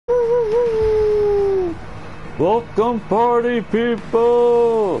Welcome party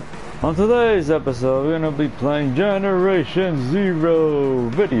people! On today's episode we're going to be playing Generation Zero,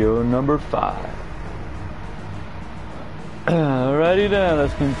 video number 5. Alrighty then,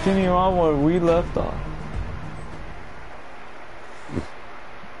 let's continue on where we left off.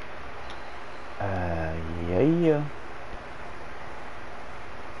 Yeah.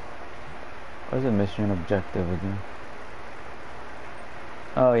 What's the mission objective again?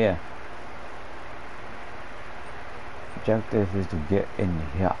 Oh yeah. Objective is to get in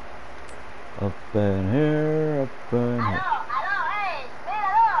here. Up in here, up in here.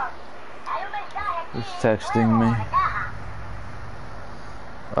 Who's texting me?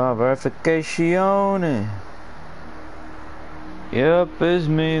 Oh, verification. Yep, it's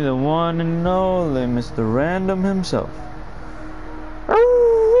me, the one and only Mr. Random himself.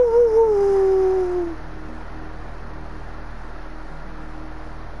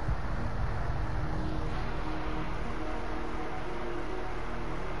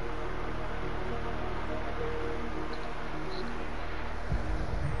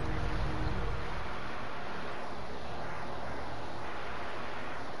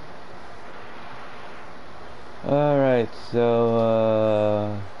 Alright,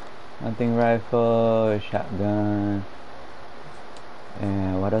 so hunting rifle, shotgun,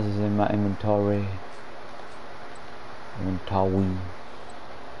 and what else is in my inventory?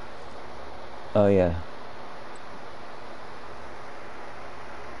 Oh yeah,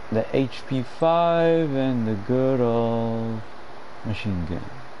 the HP5 and the good old machine gun.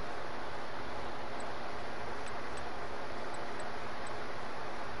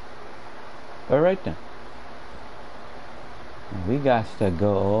 Alright then. We got to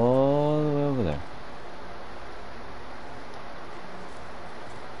go all the way over there.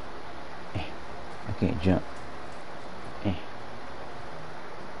 I can't jump.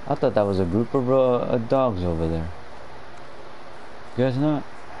 I thought that was a group of dogs over there. Guess not.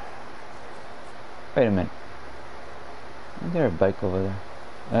 Wait a minute. Is there a bike over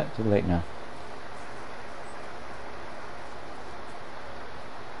there? Too late now.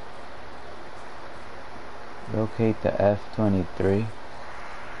 Locate the F-23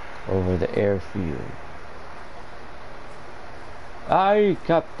 over the airfield. Aye,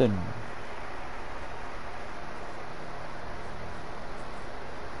 Captain.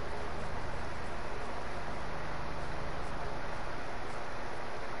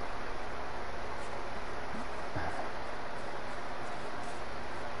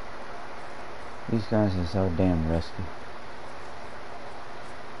 These guys are so damn rusty.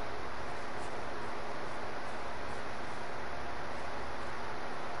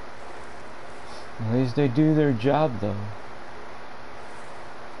 At least they do their job though.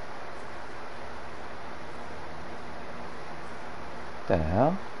 What the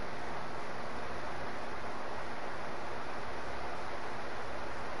hell?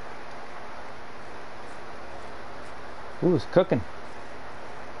 Who's cooking?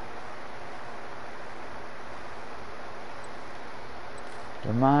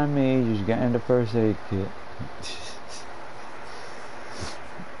 Don't mind me, just getting the first aid kit.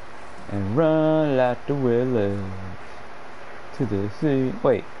 And run like the willows to the sea.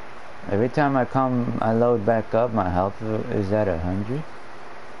 Wait, every time I load back up, my health is at 100?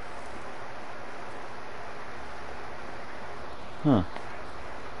 Huh.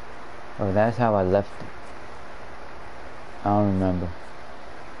 Oh, that's how I left it. I don't remember.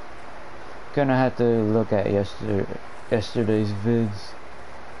 Gonna have to look at yesterday's vids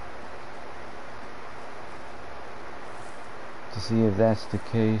to see if that's the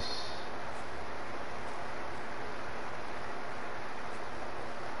case.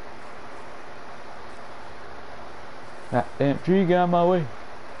 That damn tree got in my way.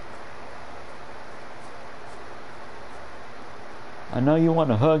 I know you want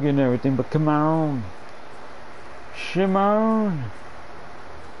to hug and everything, but come on. Shimon.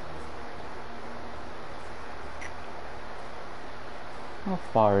 How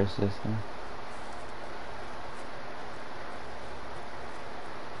far is this thing?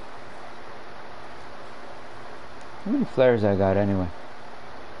 How many flares I got anyway?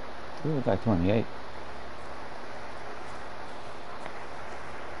 Ooh, I got 28.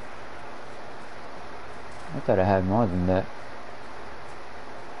 I thought I had more than that.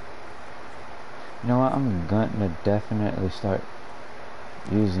 You know what? I'm gonna definitely start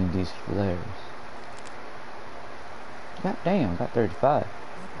using these flares. God damn, I got 35.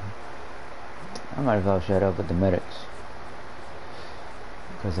 I might as well shut up with the medics.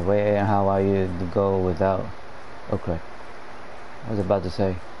 Because the way and how I used to go without... Okay. I was about to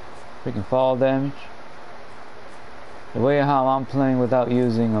say, freaking fall damage. The way how I'm playing without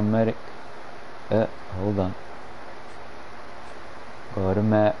using a medic. Hold on. Go to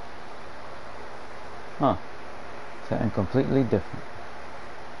map. Huh. Something completely different.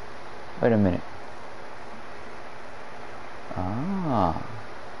 Wait a minute. Ah.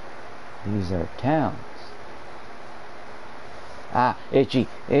 These are towns. Ah, itchy,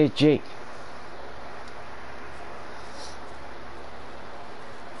 itchy.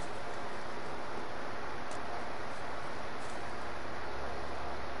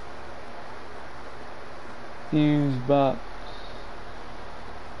 Fuse box.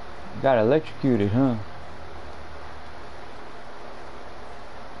 Got electrocuted, huh?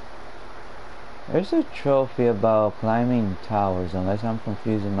 There's a trophy about climbing towers, unless I'm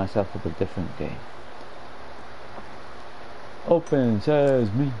confusing myself with a different game. Open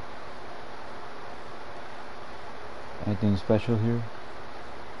says me. Anything special here?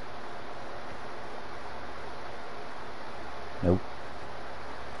 Nope.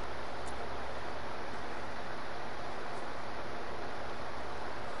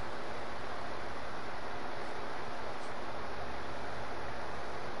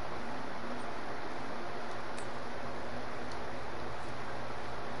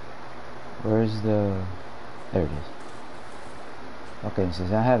 Where's the... There it is. Okay,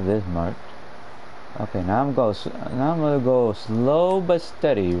 since I have this marked. Okay, now I'm gonna go slow but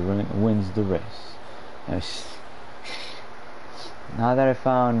steady wins the race. Now that I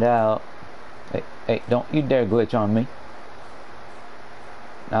found out... Hey, don't you dare glitch on me.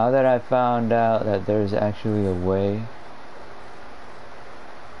 Now that I found out that there's actually a way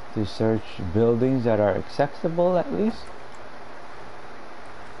to search buildings that are accessible at least.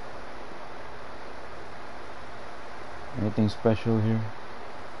 Anything special here?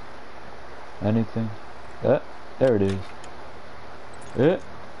 Anything? There it is. There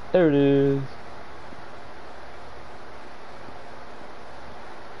it is.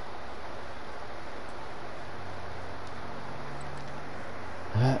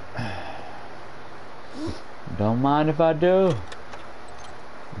 Don't mind if I do.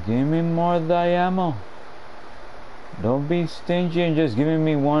 Give me more of the ammo. Don't be stingy and just giving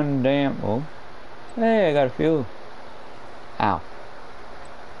me one damn... Oh. Hey, I got a few. Ow.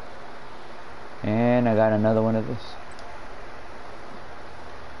 And I got another one of this.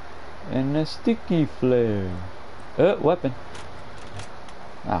 And a sticky flare. Weapon.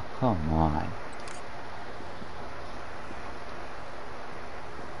 Ah, come on.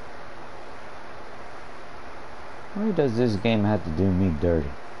 Why does this game have to do me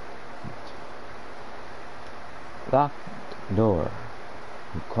dirty? Locked door.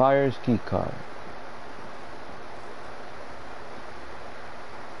 Requires key card.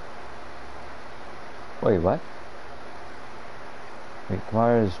 Wait, what?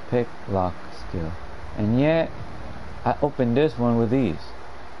 Requires pick lock skill. And yet, I opened this one with ease.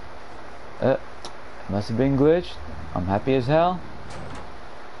 Must have been glitched. I'm happy as hell.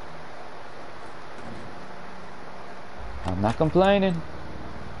 I'm not complaining.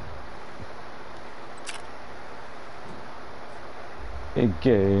 It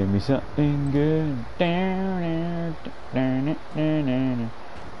gave me something good.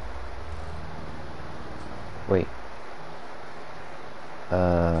 Wait.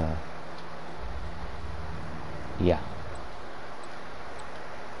 Yeah.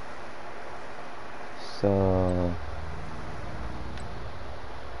 So...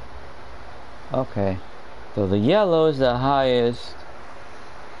 Okay. So the yellow is the highest.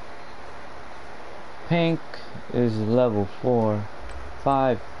 Pink is level 4.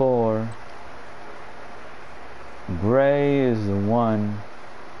 5-4. Gray is the 1.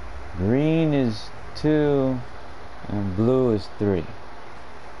 Green is 2. And blue is 3.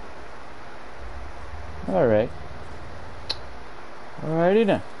 Alright. Alrighty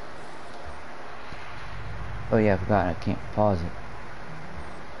then. Oh yeah, I forgot I can't pause it.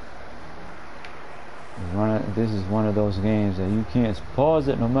 This is one of those games that you can't pause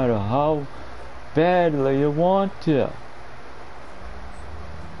it no matter how badly you want to.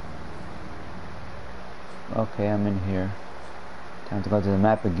 Okay, I'm in here. Time to go to the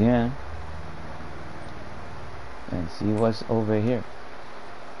map again and see what's over here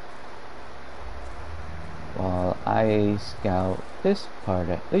while I scout this part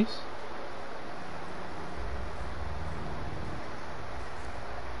at least.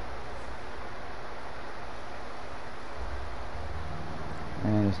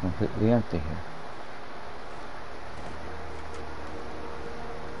 And it's completely empty here.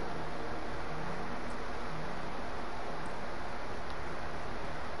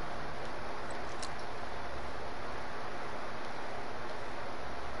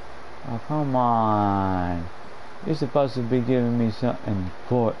 Oh, come on. You're supposed to be giving me something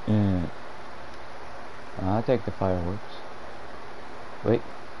important. I'll take the fireworks. Wait,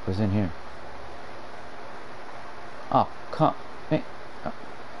 what's in here? Oh, come. Hey. Oh.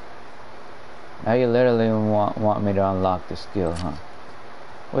 Now you literally want me to unlock the skill, huh?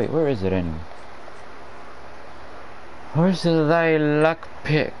 Wait, where is it anyway? Where's the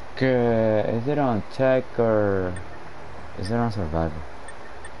lockpick? Is it on tech or is it on survival?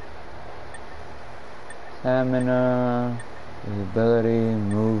 Stamina, visibility,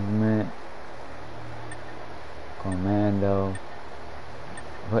 movement, commando,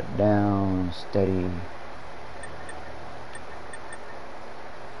 put down, steady.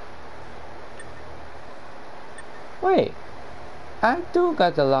 Wait, I do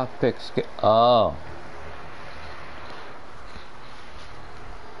got the lockpick skill. Oh.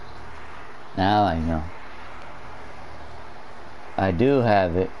 Now I know. I do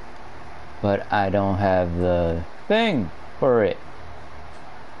have it, but I don't have the thing for it.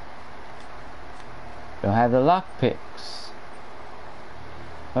 Don't have the lockpicks.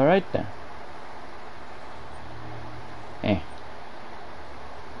 Alright then.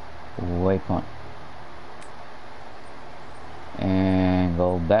 Waypoint. And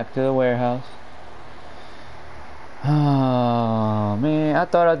go back to the warehouse. Oh man, I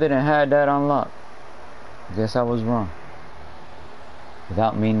thought I didn't have that unlocked. Guess I was wrong.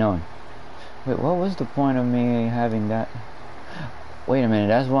 Without me knowing. Wait, what was the point of me having that? Wait a minute,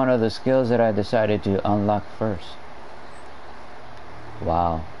 that's one of the skills that I decided to unlock first.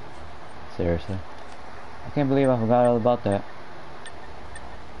 Wow. Seriously? I can't believe I forgot all about that.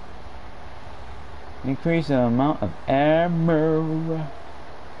 Increase the amount of armor.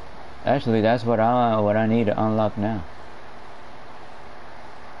 Actually, that's what I need to unlock now.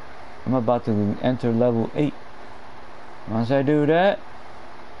 I'm about to enter level 8. Once I do that,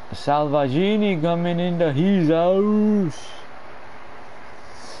 Salvagini coming into his house.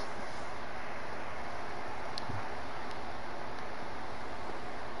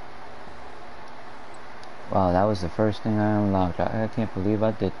 Wow, that was the first thing I unlocked. I can't believe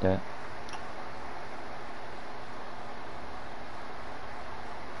I did that.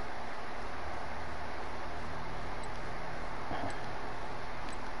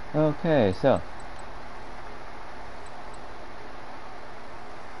 Okay, so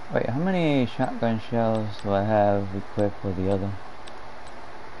wait, how many shotgun shells do I have equipped with the other?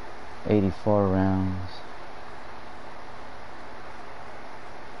 84 rounds.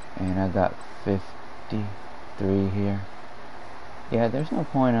 And I got 53 here. Yeah, there's no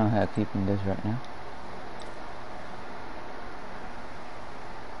point on keeping this right now.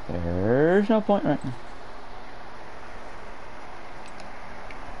 There's no point right now.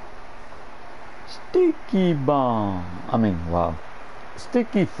 Sticky bomb. I mean, wow.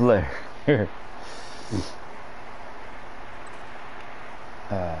 Sticky flare. Here.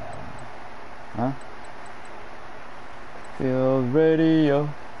 Huh? Field radio.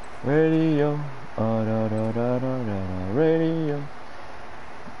 Radio. Oh, da, da, da, da, da, da, radio.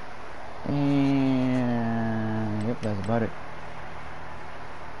 And yep, that's about it.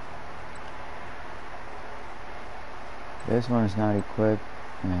 This one is not equipped,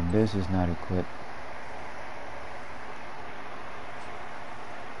 and this is not equipped.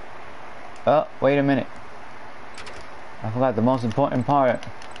 Oh, wait a minute. I forgot the most important part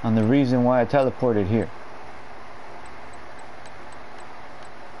on the reason why I teleported here.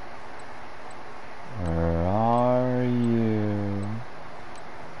 Where are you?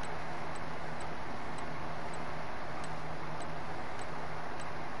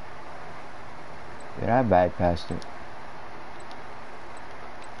 Did I bypass it?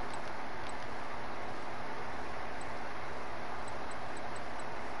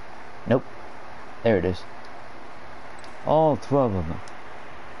 Nope. There it is. All 12 of them.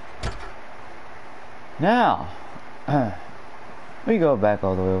 Now, we go back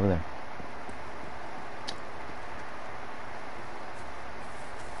all the way over there.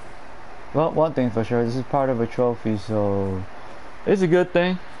 Well, one thing for sure, this is part of a trophy, so it's a good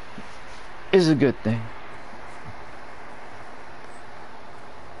thing. It's a good thing.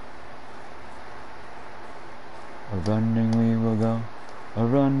 A running we will go. A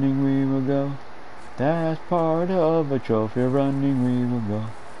running we will go. That's part of a trophy. A running we will go.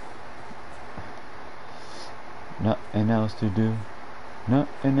 Nothing else to do.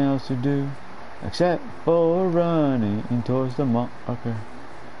 Nothing else to do. Except for running towards the marker.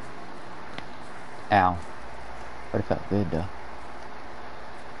 Ow. But it felt good though.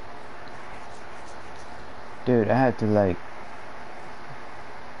 Dude, I had to like...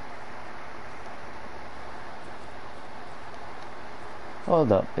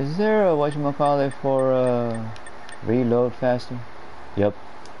 Hold up, is there a whatchamacallit for reload faster? Yep.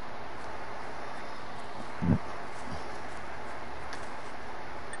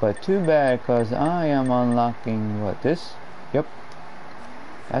 But too bad, cause I am unlocking what, this? Yep.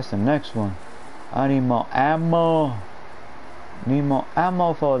 That's the next one. I need more ammo. Need more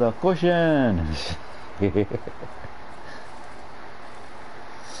ammo for the cushion.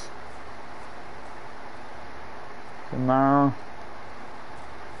 Come on.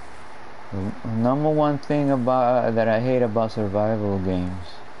 The number one thing about that I hate about survival games,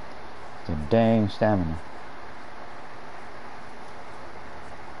 the dang stamina.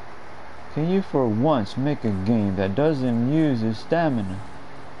 Can you for once make a game that doesn't use the stamina?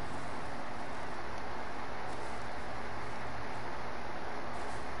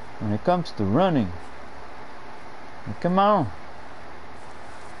 When it comes to running, come on.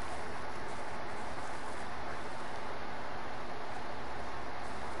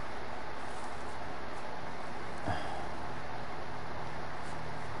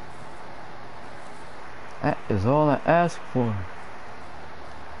 That is all I ask for.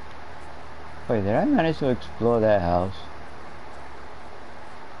 Wait, did I manage to explore that house?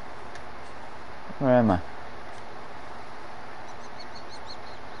 Where am I?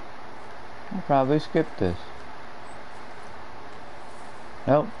 I'll probably skip this.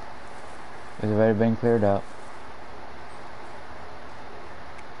 Nope. It's already been cleared out.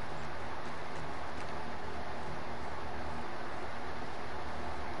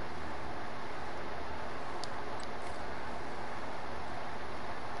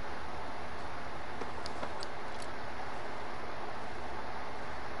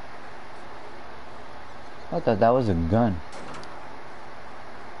 I thought that was a gun.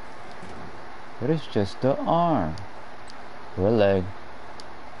 But it's just the arm. Or a leg.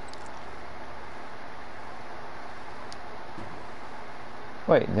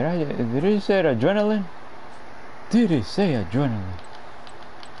 Wait, did it say adrenaline? Did it say adrenaline?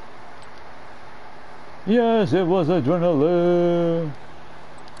 Yes, it was adrenaline.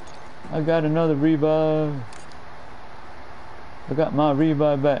 I got another revive. I got my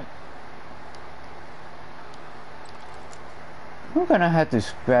revive back. I'm gonna have to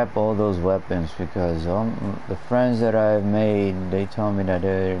scrap all those weapons because the friends that I've made, they told me that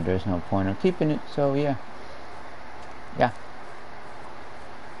there's no point in keeping it, so yeah.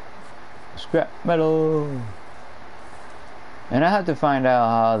 Scrap metal. And I have to find out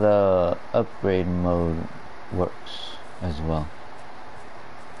how the upgrade mode works as well.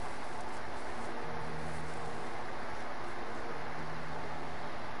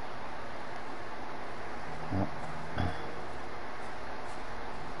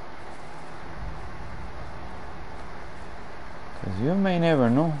 You may never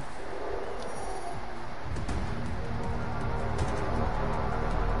know.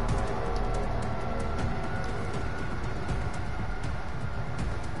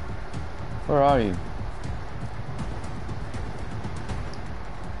 Where are you?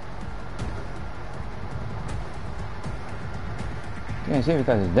 Can't see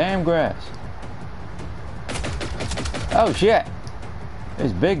because it's damn grass. Oh shit!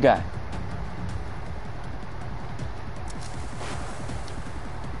 This big guy.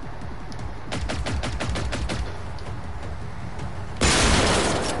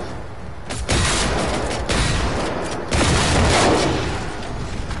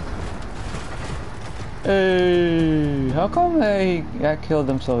 Hey, how come I killed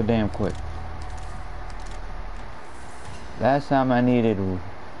them so damn quick? Last time I needed,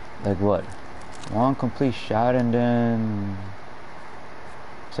 like what? One complete shot and then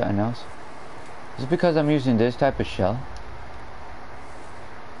something else? Is it because I'm using this type of shell?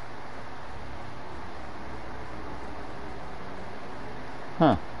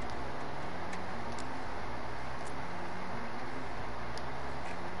 Huh.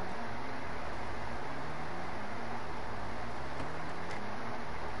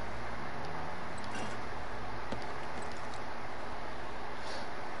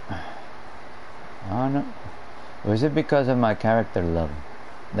 Or is it because of my character level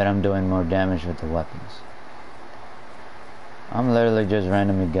that I'm doing more damage with the weapons? I'm literally just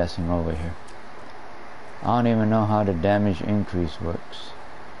randomly guessing over here. I don't even know how the damage increase works.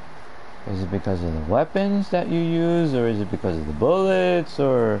 Is it because of the weapons that you use, or is it because of the bullets,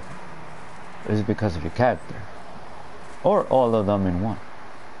 or is it because of your character? Or all of them in one?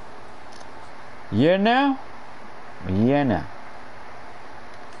 Yeah now? Yeah now.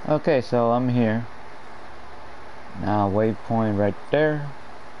 Okay, so I'm here. Now waypoint right there.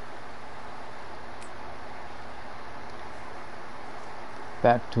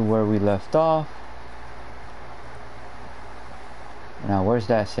 Back to where we left off. Now where's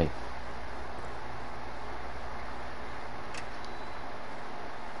that safe?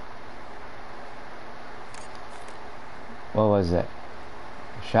 What was that?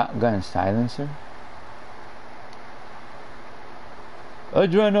 Shotgun silencer.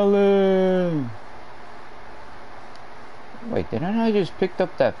 Adrenaline. Wait, did I not just picked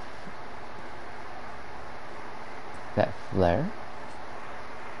up that flare?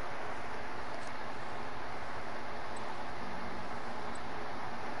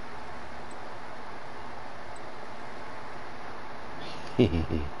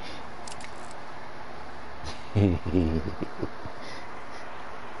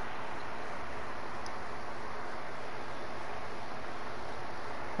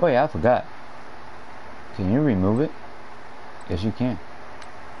 Oh yeah, I forgot. Can you remove it? Yes, you can.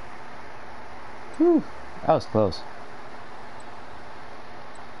 Whew, that was close.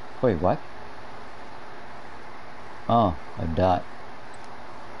 Wait, what? Oh, a dot.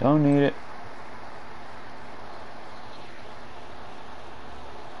 Don't need it.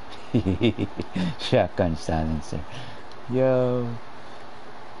 Shotgun silencer. Yo.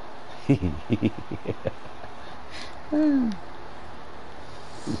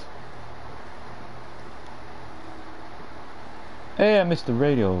 Hey, I missed the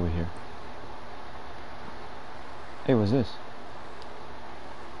radio over here. Hey, what's this?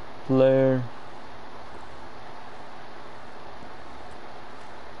 Flare.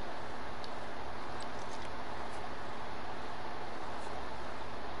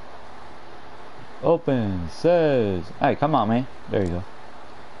 Open. Says. Hey, come on, man. There you go.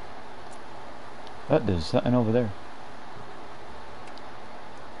 Oh, there's something over there.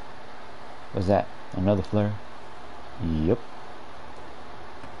 What's that? Another flare? Yep.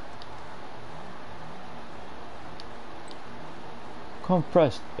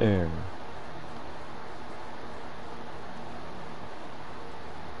 Compressed air.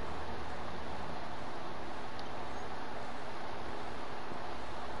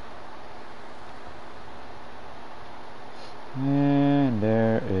 And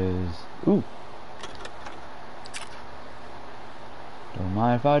there is... Ooh. Don't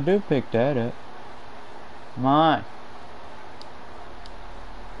mind if I do pick that up. Come on.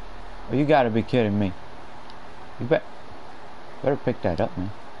 Oh, you gotta be kidding me. You better pick that up,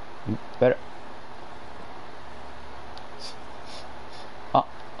 man. You better... Oh,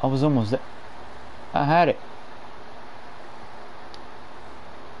 I was almost there. I had it.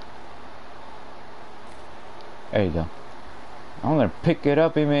 There you go. I'm gonna pick it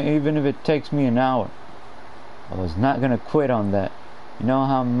up even if it takes me an hour. I was not gonna quit on that. You know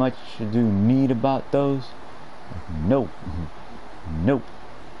how much you do need about those? Nope. Nope.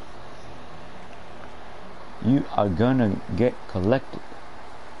 You are gonna get collected.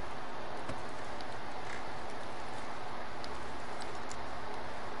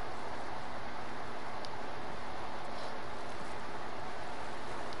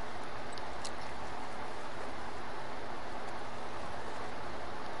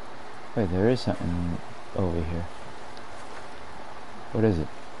 Wait, there is something over here. What is it?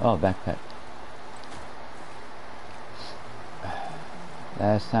 Oh, backpack.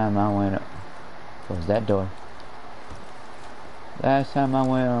 Last time I went up, close that door. Last time I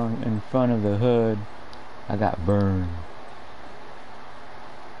went on in front of the hood, I got burned.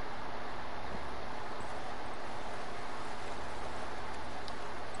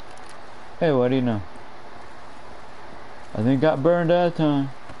 Hey, what do you know? I think got burned that time.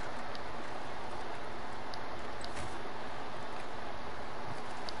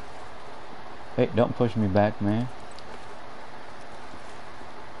 Hey, don't push me back, man.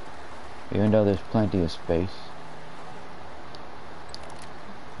 Even though there's plenty of space.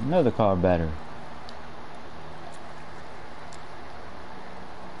 Another car battery.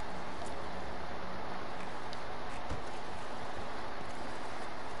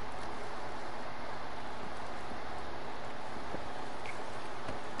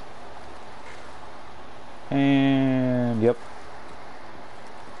 And yep.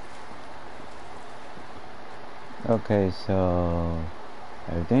 Okay, so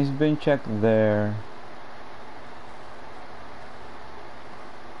everything's been checked there.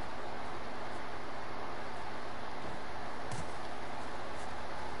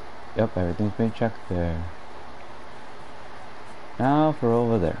 Yep, everything's been checked there. Now for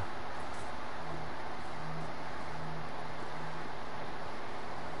over there.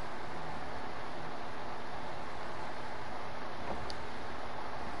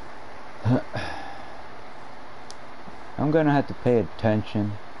 I'm gonna have to pay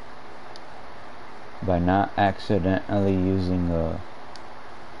attention by not accidentally using the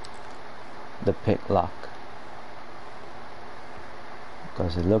pick lock,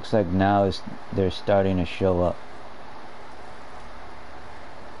 because it looks like now they're starting to show up.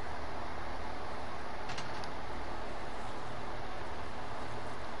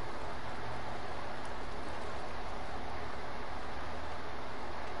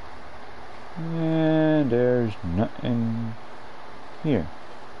 Here.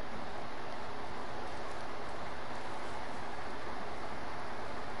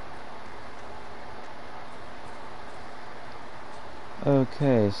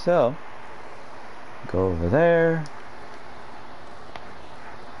 Okay, so go over there.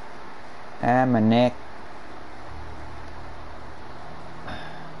 And my neck.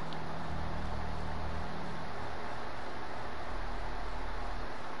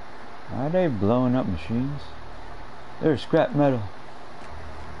 Why are they blowing up machines? They're scrap metal.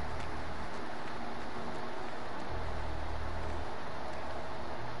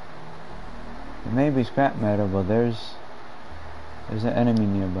 It may be scrap metal, but there's an enemy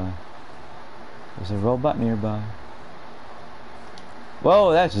nearby. There's a robot nearby.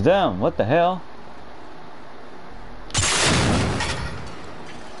 Whoa, that's them. What the hell?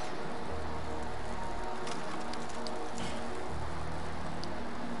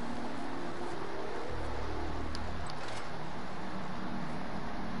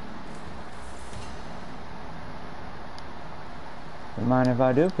 Don't mind if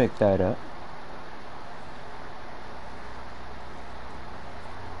I do pick that up.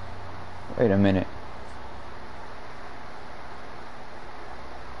 Wait a minute.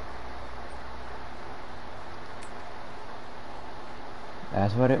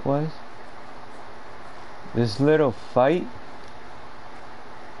 That's what it was? This little fight?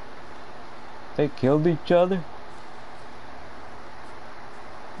 They killed each other?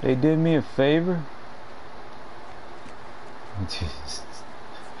 They did me a favor? Jesus.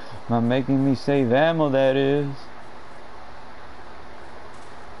 Not making me save ammo, that is.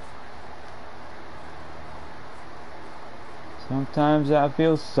 Sometimes I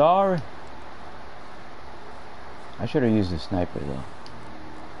feel sorry. I should have used a sniper though.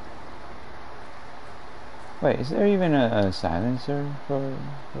 Wait, is there even a silencer for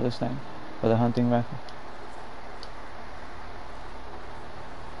this thing? For the hunting rifle?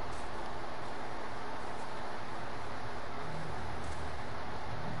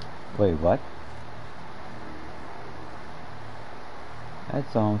 Wait, what?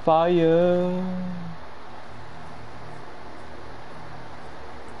 That's on fire.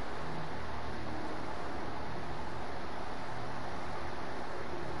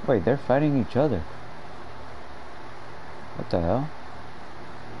 Wait, they're fighting each other. What the hell?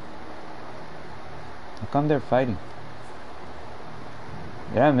 How come they're fighting?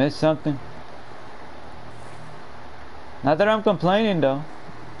 Did I miss something? Not that I'm complaining though.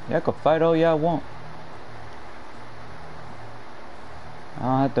 Y'all can fight all y'all want. I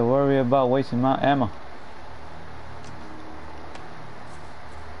don't have to worry about wasting my ammo.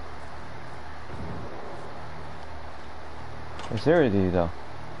 But seriously though,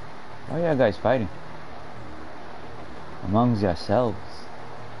 why are y'all guys fighting? Amongst yourselves.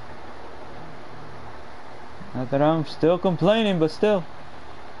 Not that I'm still complaining, but still.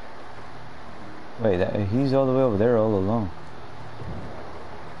 Wait, he's all the way over there all alone.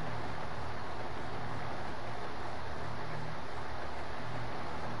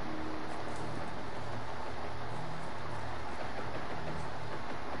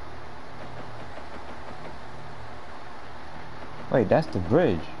 Wait, that's the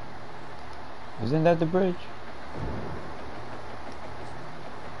bridge. Isn't that the bridge?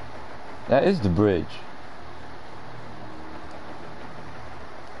 That is the bridge.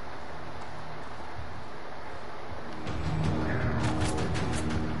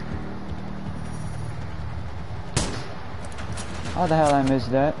 How the hell I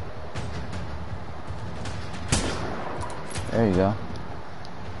missed that? There you go.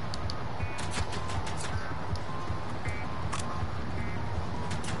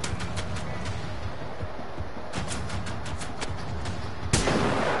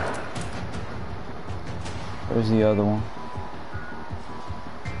 Where's the other one?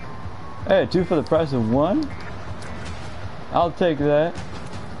 Hey, 2 for the price of 1? I'll take that.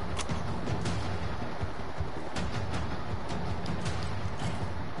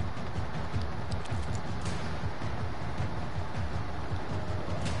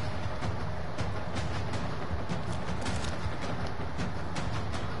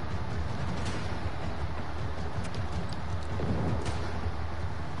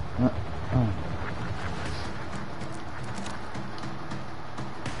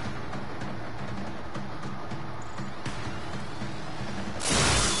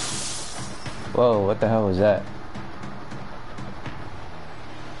 Whoa, what the hell was that?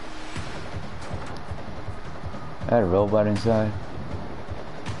 I had a robot inside.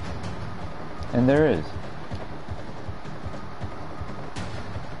 And there is.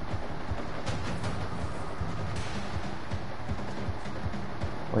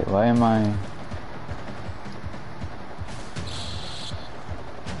 Wait, why am I...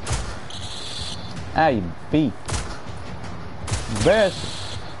 Ah, you beat. You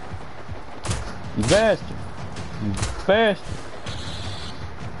bastard. You bastard. You bastard.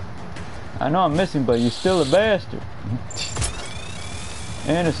 I know I'm missing, but you're still a bastard.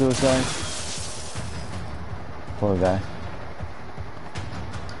 And a suicide. Poor guy.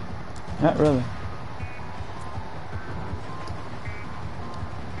 Not really.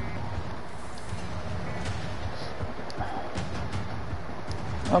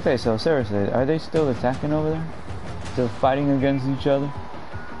 Okay, so seriously, are they still attacking over there? Still fighting against each other?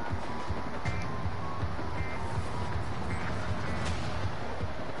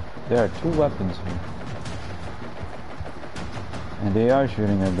 There are two weapons here. And they are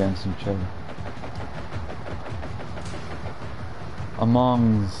shooting against each other.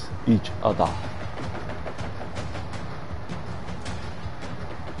 Amongst each other.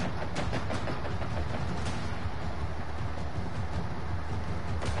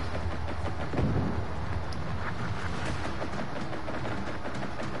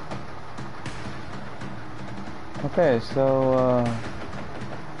 Okay, so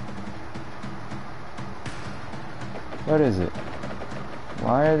what is it?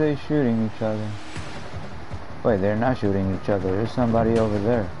 Why are they shooting each other? Wait, they're not shooting each other. There's somebody over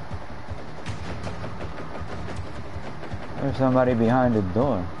there. There's somebody behind the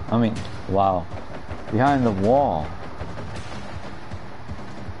door. I mean, wow. Behind the wall.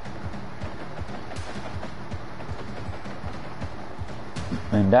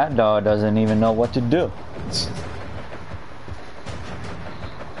 And that dog doesn't even know what to do.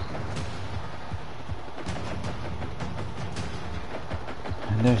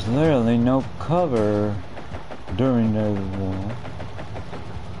 And there's literally no cover during the war.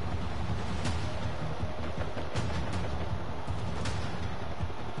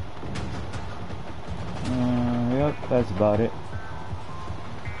 Yep, that's about it.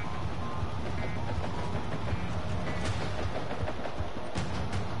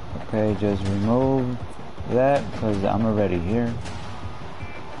 Okay, just remove that because I'm already here.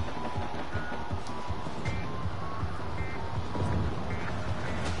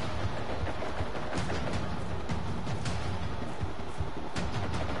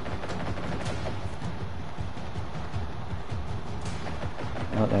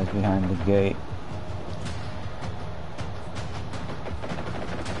 Oh, that's behind the gate.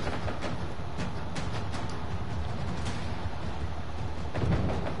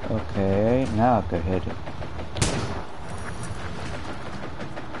 Okay, now I could hit it.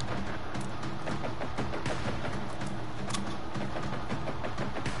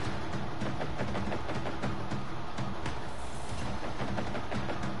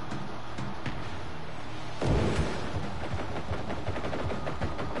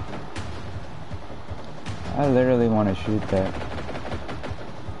 I literally want to shoot that.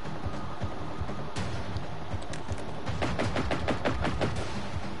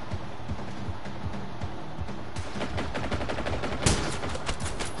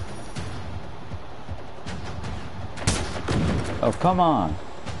 Oh, come on.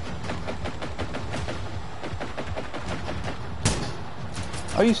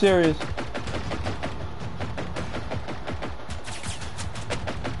 Are you serious?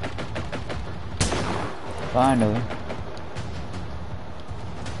 Finally.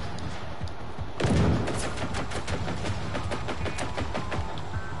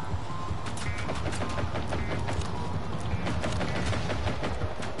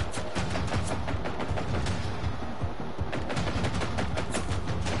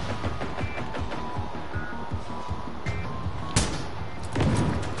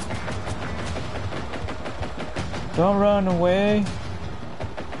 Don't run away.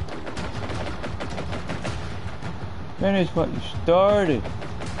 Finish what you started.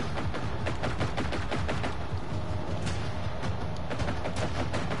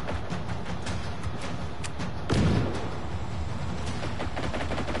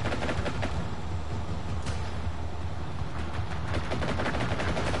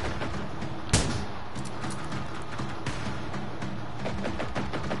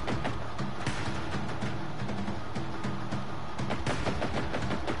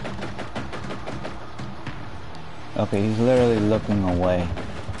 Okay, he's literally looking away.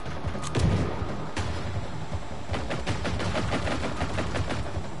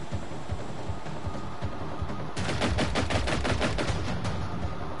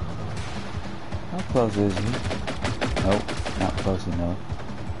 How close is he? Nope, not close enough.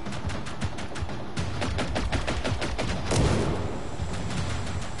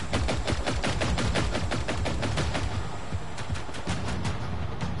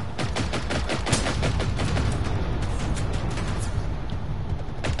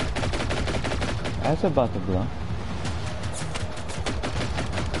 That's about to blow.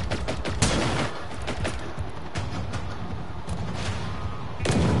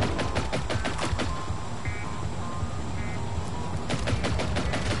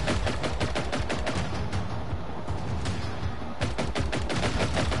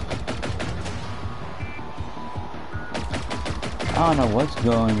 I don't know what's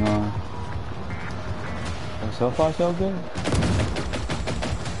going on. But so far so good.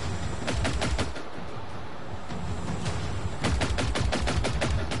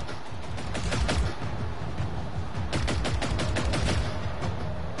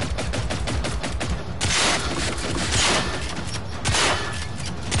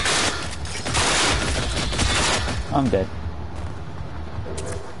 I'm dead.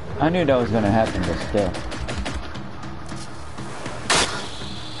 I knew that was gonna happen, but still.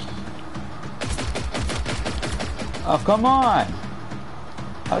 Oh, come on!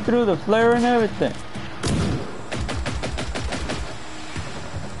 I threw the flare and everything.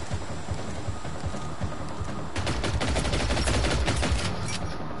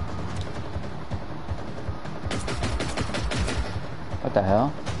 What the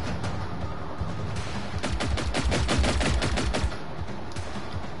hell?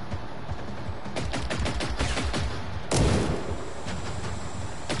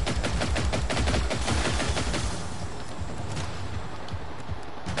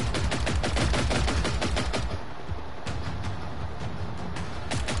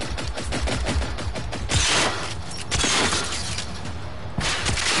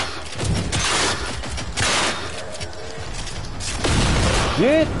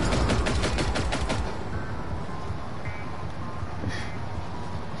 Shit!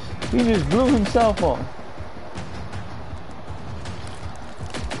 He just blew himself off.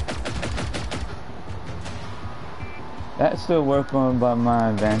 That still worked on by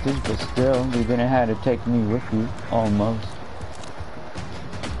my advantage, but still, you didn't have to take me with you, almost.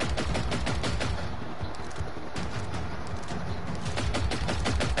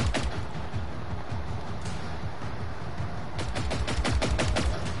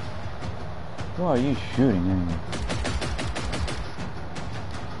 Who are you shooting anyway?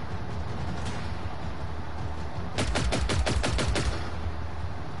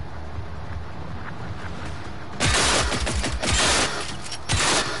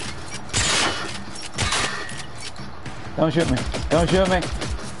 Don't shoot me. Don't shoot me.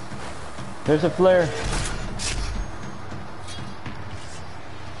 There's a flare.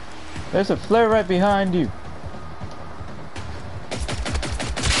 There's a flare right behind you.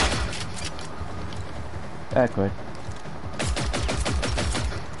 Backward.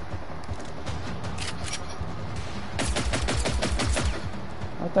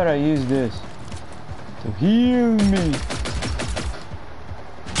 I thought I used this to heal me.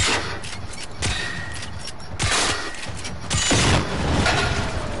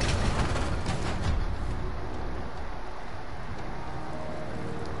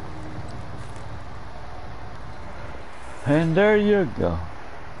 And there you go.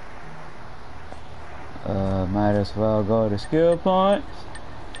 Might as well go to skill points.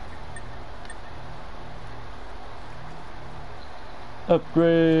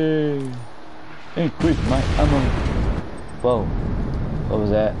 Upgrade. Increase my ammo. Whoa. What was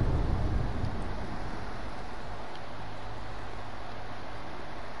that?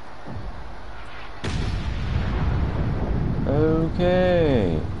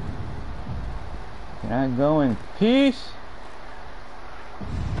 Okay. Can I go in peace?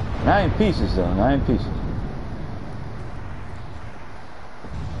 Not in pieces though, not in pieces.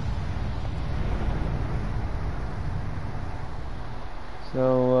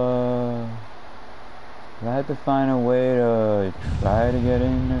 So, do I have to find a way to try to get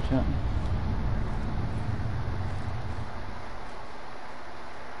in or something?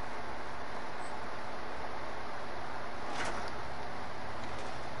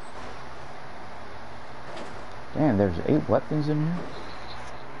 Damn, there's 8 weapons in here?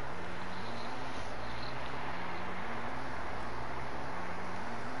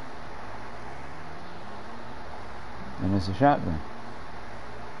 And it's a shotgun.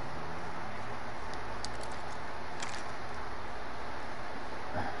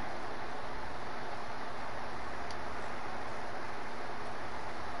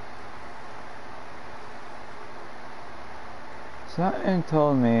 Something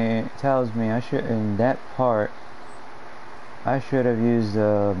tells me I should, in that part, I should have used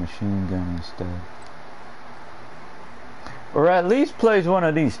a machine gun instead. Or at least place one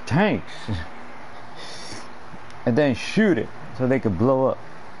of these tanks. And then shoot it so they could blow up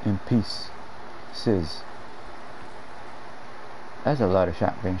in pieces. That's a lot of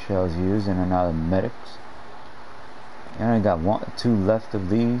shotgun shells used and another medics. I only got two left of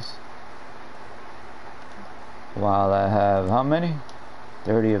these. While I have how many?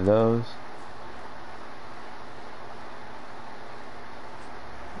 30 of those.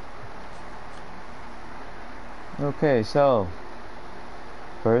 Okay, so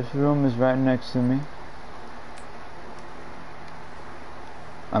first room is right next to me.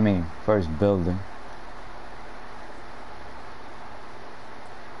 I mean, first building.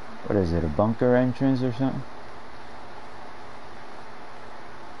 What is it, a bunker entrance or something?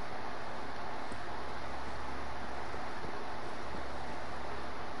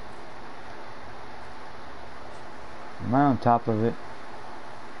 Am I on top of it?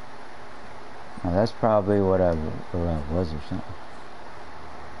 Oh, that's probably where I was or something.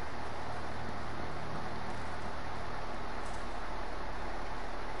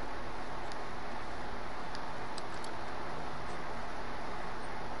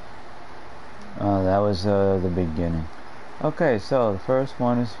 Oh, that was the beginning. Okay, so the first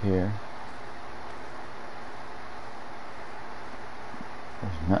one is here.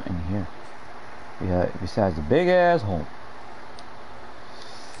 There's nothing here. Yeah, besides the big ass hole.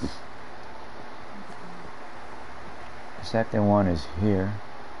 The second one is here.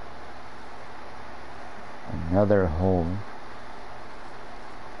 Another hole.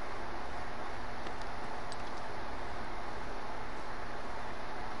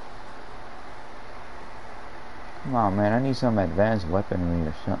 Come on, man, I need some advanced weaponry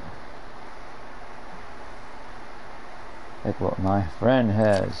or something. Like what my friend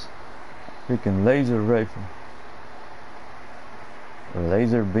has. Freaking laser rifle. Or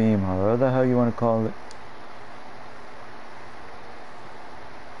laser beam, or whatever the hell you want to call it.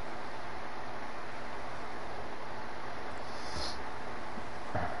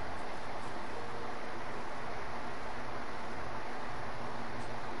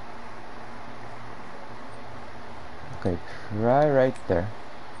 Okay, try right there.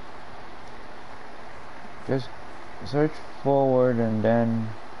 Just search forward and then,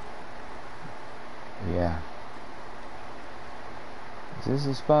 yeah. Is this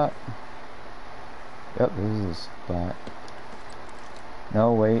the spot? Yep, this is the spot.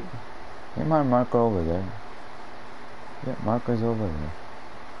 No, wait. Get my marker over there. Yep, marker's over there.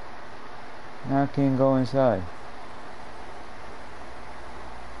 Now I can go inside.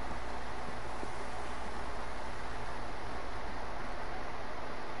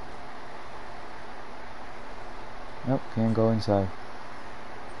 Nope, can't go inside.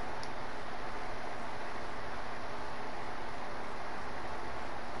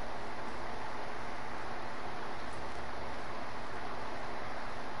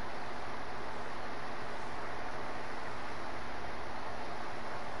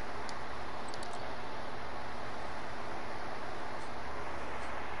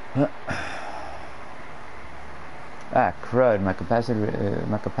 Ah, crud! My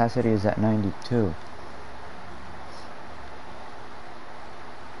capacity is at 92.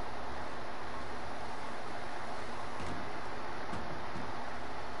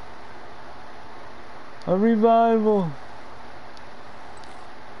 A revival!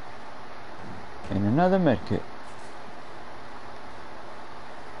 And another medkit.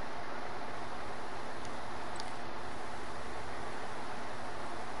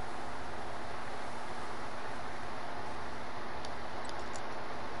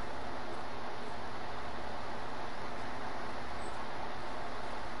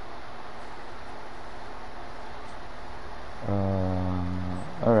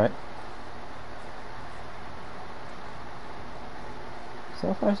 Alright.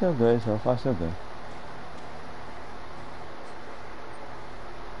 So far so good, so far so good.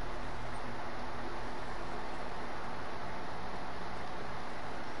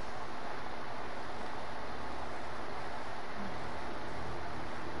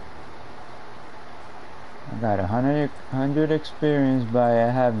 I got 100 experience, but I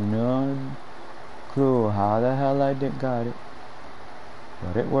have no clue how the hell I got it.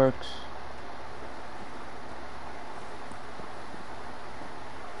 But it works.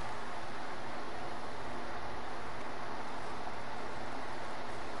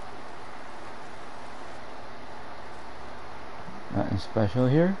 Nothing special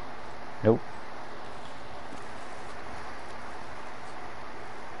here? Nope.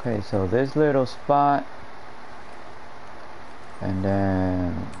 Okay, so this little spot, and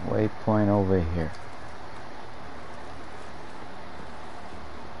then waypoint over here.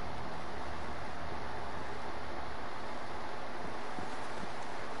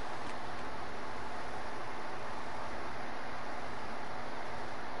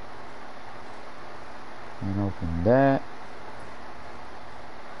 And open that.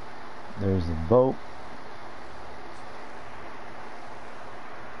 There's a boat.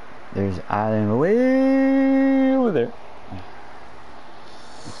 There's island way over there.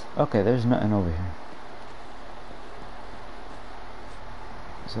 Okay, there's nothing over here.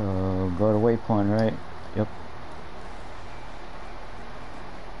 So go to waypoint, right? Yep.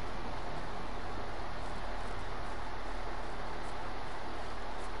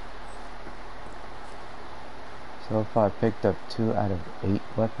 So far I picked up 2 out of 8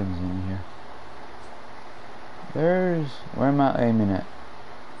 weapons in here. Where am I aiming at?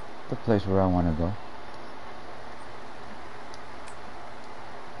 The place where I want to go.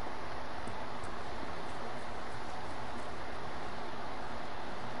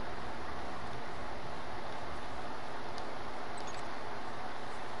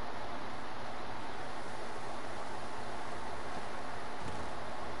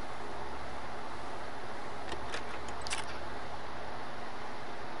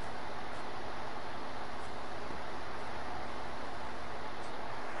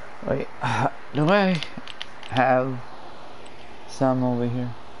 Wait, do I have some over here?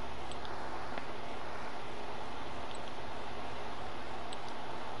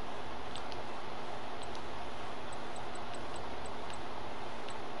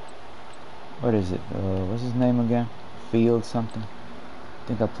 What is it? What's his name again? Field something? I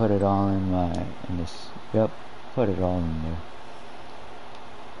think I put it all in this. Yep, put it all in there.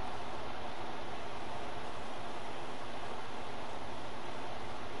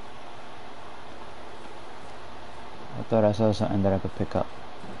 I thought I saw something that I could pick up.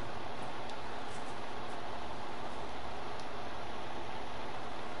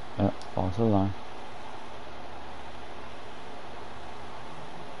 False alarm.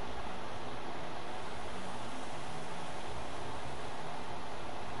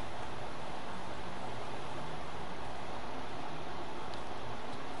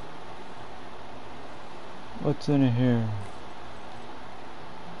 What's in here?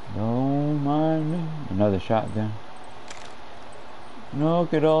 Don't mind me. Another shotgun.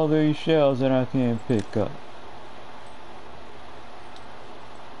 Look at all these shells that I can't pick up.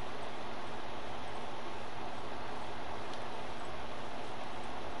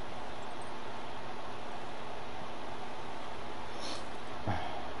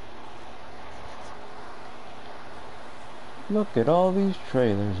 Look at all these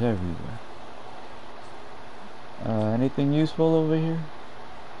trailers everywhere. Anything useful over here?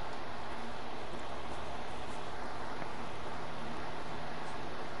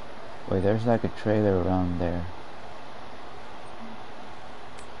 Wait, there's like a trailer around there.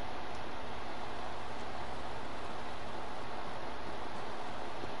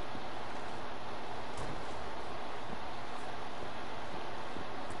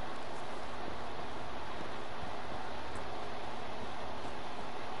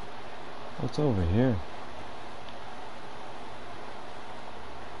 What's over here?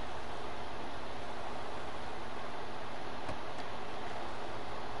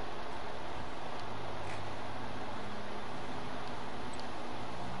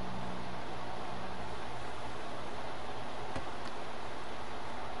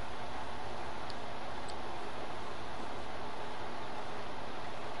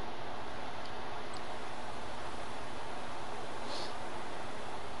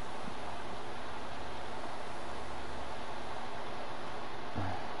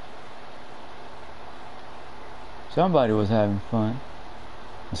 Somebody was having fun.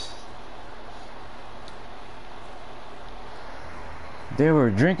 They were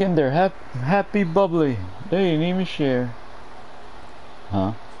drinking their happy bubbly. They didn't even share.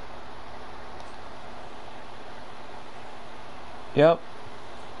 Huh? Yep.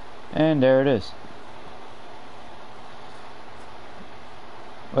 And there it is.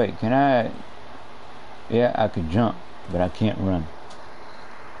 Wait, can I... Yeah, I could jump, but I can't run.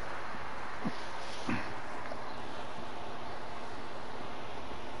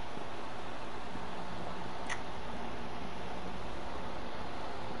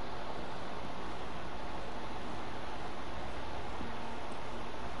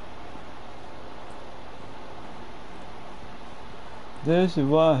 This is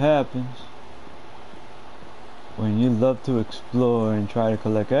what happens when you love to explore and try to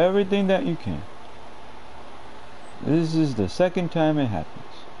collect everything that you can. This is the second time it happens.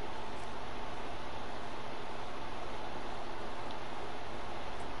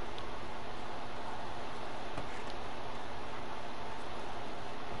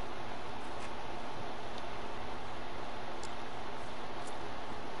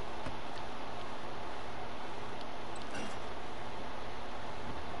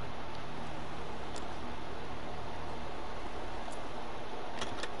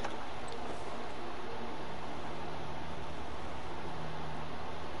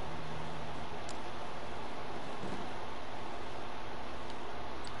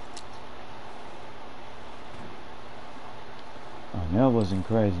 wasn't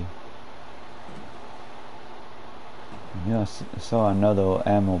crazy. Yeah, I saw another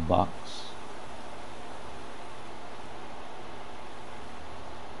ammo box.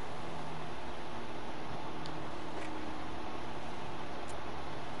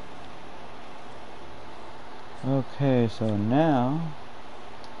 Okay, so now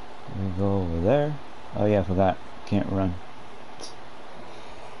we go over there. Oh yeah, I forgot. Can't run.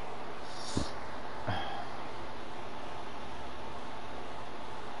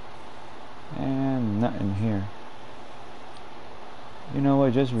 And nothing here. You know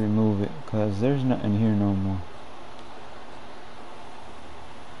what, just remove it, cause there's nothing here no more.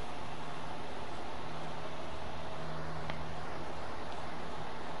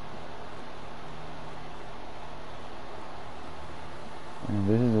 And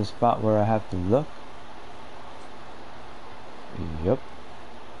this is the spot where I have to look. Yep.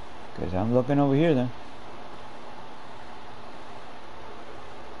 Cause I'm looking over here then.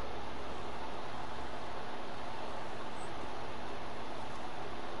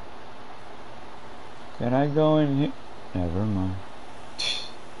 Can I go in here? Never mind.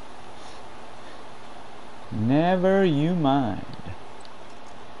 Never you mind.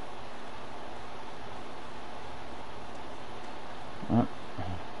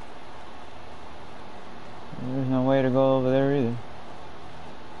 There's no way to go over there either.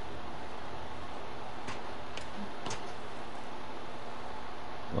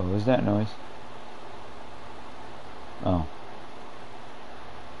 What was that noise? Oh.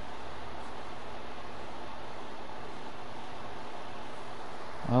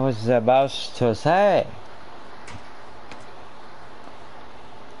 I was about to say.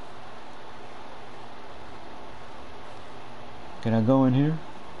 Can I go in here?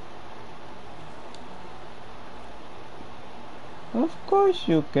 Of course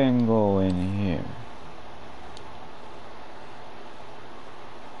you can go in here.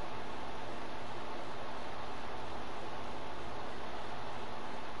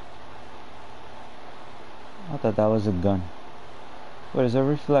 I thought that was a gun. What is a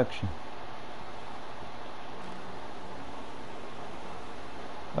reflection?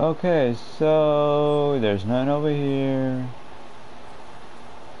 Okay, so there's none over here.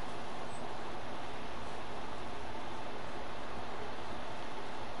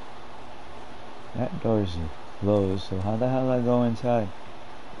 That door's closed, so how the hell I go inside?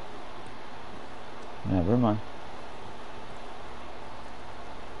 Never mind.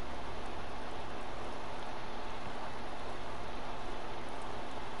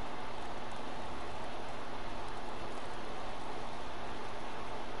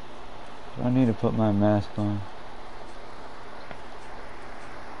 Do I need to put my mask on?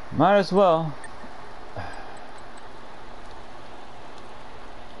 Might as well.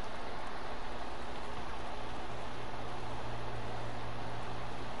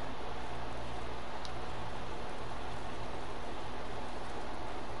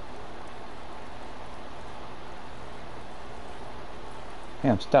 Hey,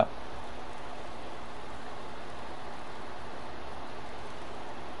 I'm stuck.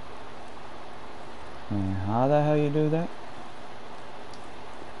 And how the hell you do that?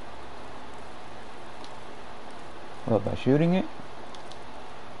 What, by shooting it?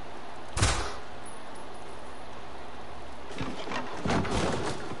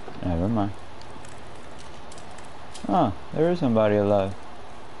 Never mind. Oh, there is somebody alive.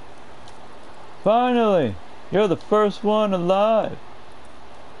 Finally! You're the first one alive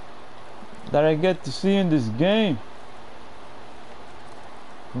that I get to see in this game.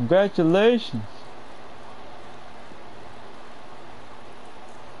 Congratulations.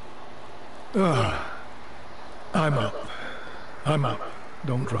 I'm up. I'm up.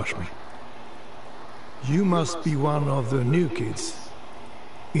 Don't rush me. You must be one of the new kids.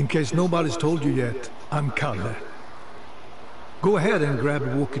 In case nobody's told you yet, I'm Kalle. Go ahead and grab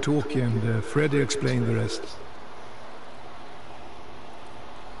a walkie-talkie and Freddy explain the rest.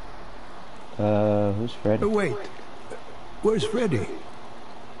 Who's Freddy? Wait. Where's Freddy?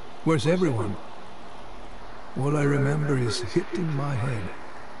 Where's everyone? All I remember is hitting my head.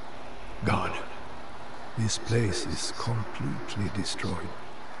 God, this place is completely destroyed.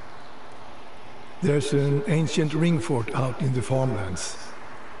 There's an ancient ring fort out in the farmlands.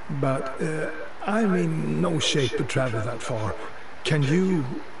 But I'm in no shape to travel that far.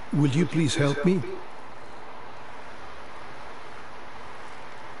 Will you please help me?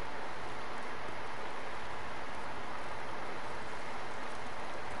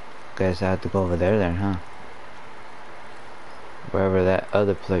 Guess I have to go over there then, huh? Wherever that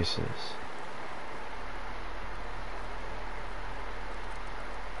other place is.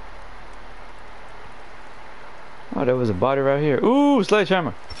 Oh, there was a body right here. Ooh,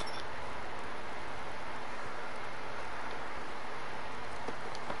 sledgehammer.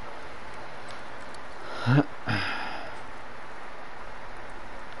 I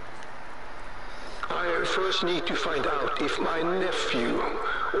first need to find out if my nephew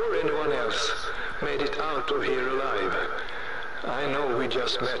or anyone else made it out of here alive. I know we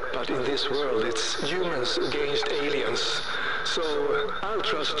just met, but in this world it's humans against aliens. So I'll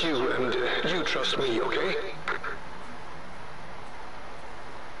trust you and you trust me, okay?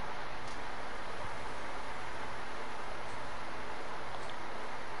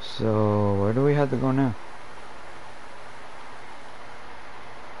 So, where do we have to go now?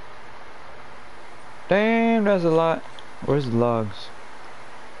 Damn, that's a lot. Where's the logs?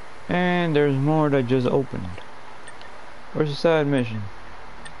 And there's more that just opened. Where's the side mission?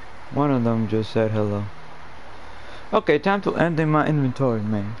 One of them just said hello. Okay, time to empty my inventory,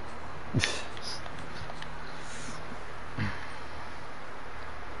 man.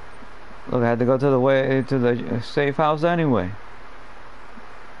 Look, I had to go to the way to the safe house anyway.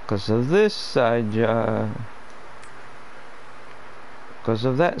 Because of this side, because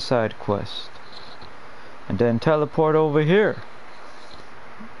of that side quest. And then teleport over here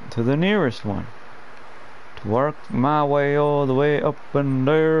to the nearest one. To work my way all the way up and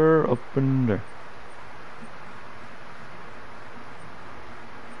there, up and there.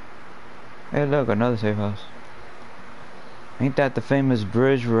 Hey look, another safe house. Ain't that the famous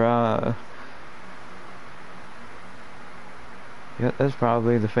bridge where yeah, that's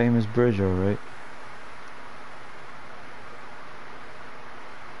probably the famous bridge, alright.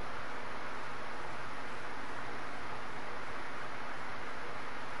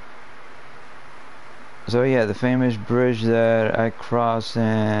 So yeah, the famous bridge that I crossed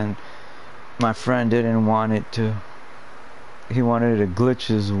and my friend didn't want it to. He wanted it to glitch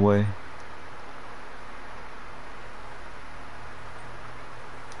his way.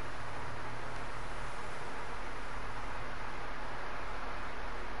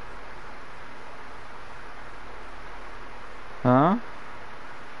 Huh?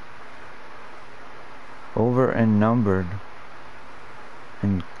 Over and numbered.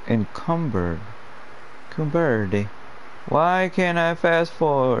 And encumbered. Cumbered. Why can't I fast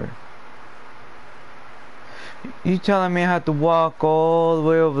forward? You telling me I have to walk all the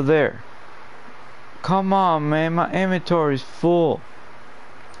way over there? Come on, man, my inventory's full.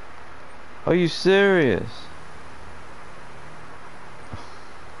 Are you serious?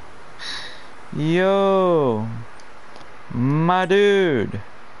 Yo, my dude.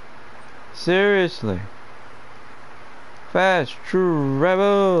 Seriously. Fast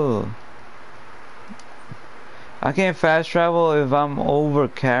travel. I can't fast travel if I'm over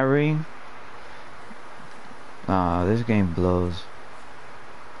carrying. Ah, this game blows.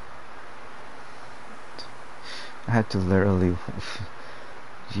 I had to literally.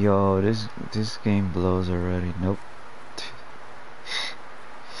 Yo, this game blows already. Nope.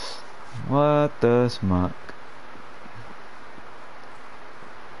 What the smuck?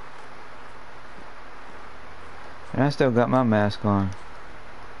 And I still got my mask on.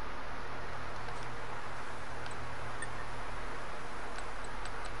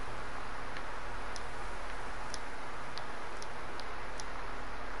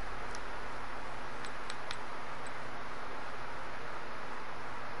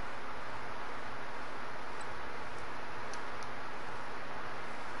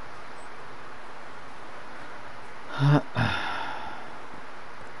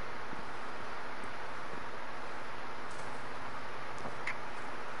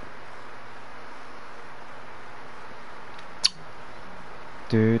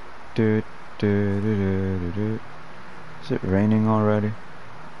 Is it raining already?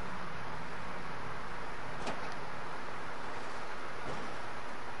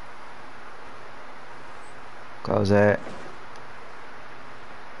 Close that.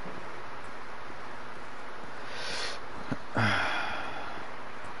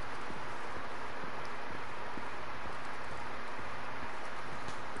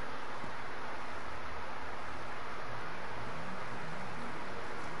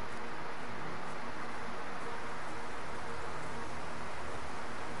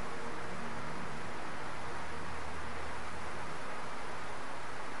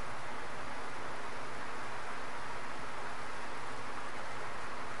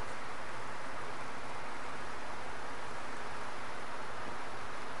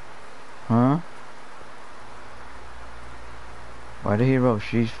 Huh? Why did he wrote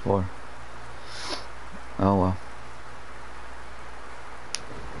sheesh for? Oh well.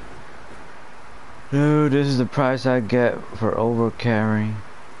 Dude, this is the price I get for over carrying.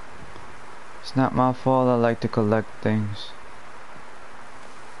 It's not my fault I like to collect things.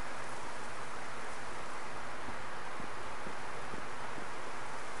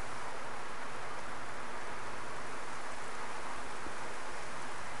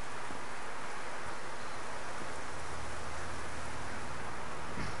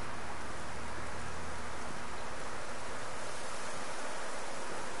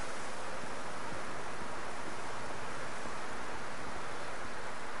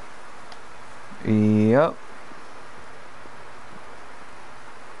 Yep.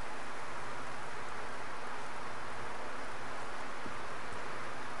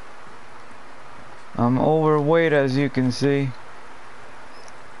 I'm overweight, as you can see.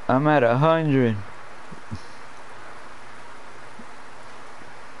 I'm at 100.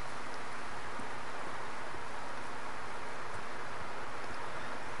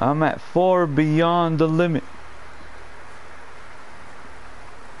 I'm at 4 beyond the limit.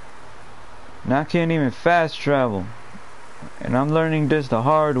 And I can't even fast travel. And I'm learning this the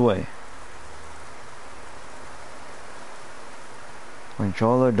hard way.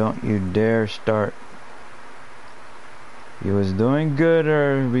 Controller, don't you dare start. You was doing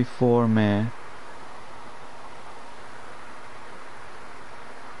good before, man.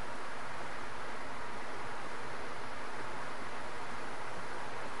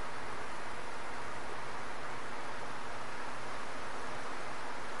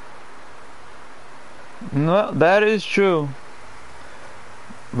 Well, that is true.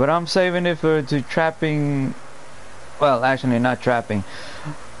 But I'm saving it to trapping. Well, actually not trapping.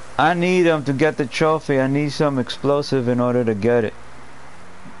 I need them to get the trophy. I need some explosive in order to get it.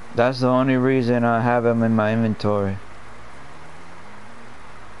 That's the only reason I have them in my inventory.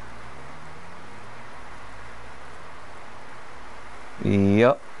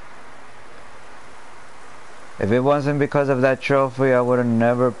 Yup. If it wasn't because of that trophy, I would have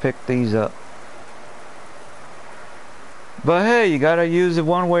never picked these up. But hey, you gotta use it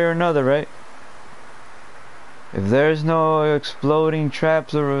one way or another, right? If there's no exploding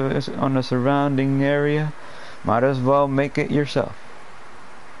traps on the surrounding area, might as well make it yourself.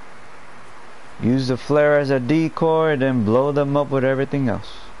 Use the flare as a decoy, then blow them up with everything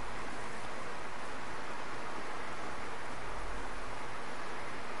else.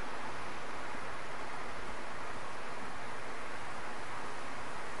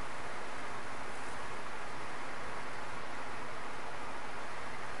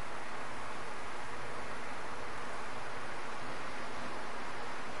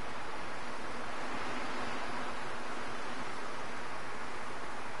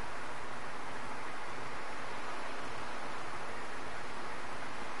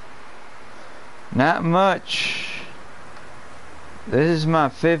 Not much. This is my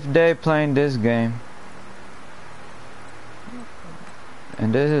 5th day playing this game.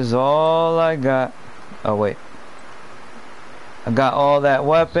 And this is all I got. Oh wait. I got all that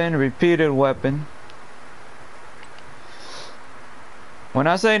weapon, repeated weapon. When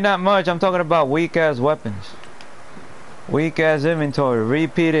I say not much, I'm talking about weak ass weapons. Weak ass inventory,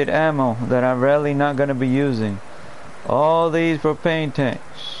 repeated ammo that I'm really not gonna be using. All these propane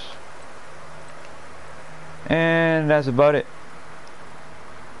tanks. And that's about it.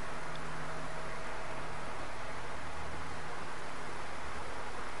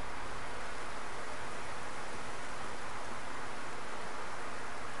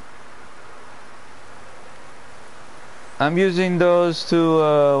 I'm using those to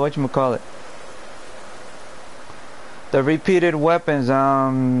whatchamacallit, the repeated weapons.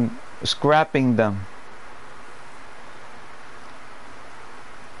 I'm scrapping them,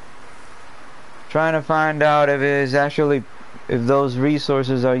 trying to find out if it's actually, if those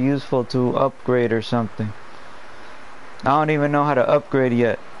resources are useful to upgrade or something. I don't even know how to upgrade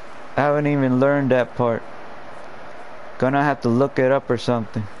yet. I haven't even learned that part. Gonna have to look it up or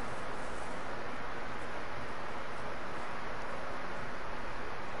something.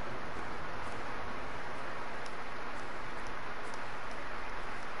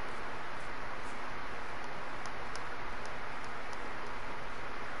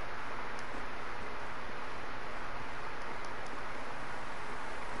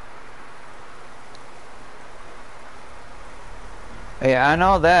 Yeah, I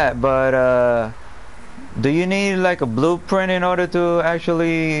know that, but do you need like a blueprint in order to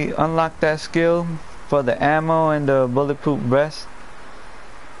actually unlock that skill for the ammo and the bulletproof vest?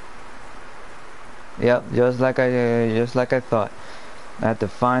 Yep, just like I thought. I had to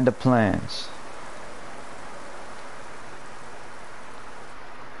find the plans.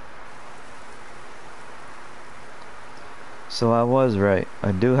 So I was right.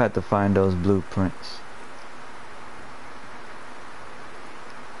 I do have to find those blueprints.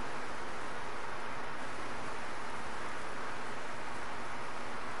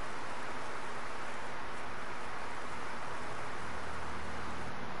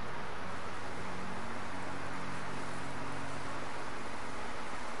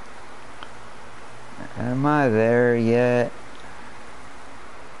 Am I there yet?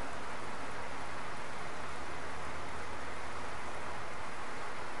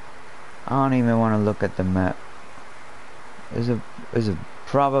 I don't even want to look at the map. Is it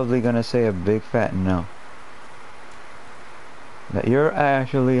probably gonna say a big fat no? That you're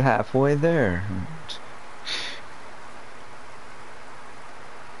actually halfway there.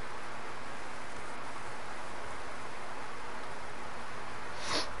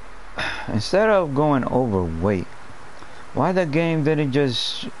 Instead of going overweight, why the game didn't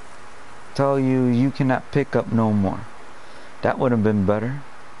just tell you you cannot pick up no more? That would have been better.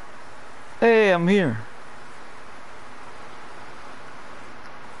 Hey, I'm here.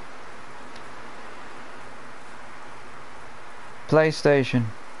 PlayStation.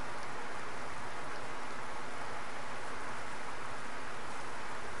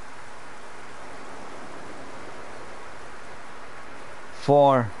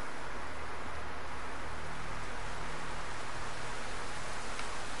 Four.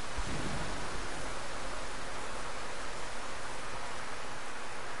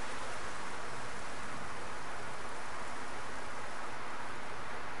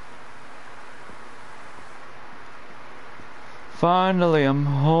 Finally, I'm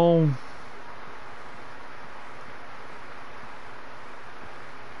home.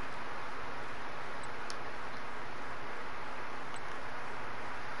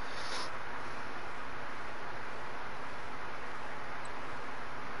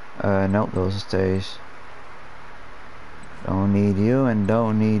 Nope, those stays. Don't need you and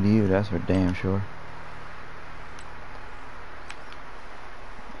don't need you, that's for damn sure.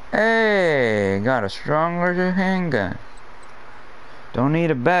 Hey, got a stronger handgun. Don't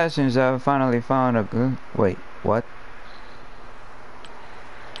need a bat since I finally found a good... Wait, what?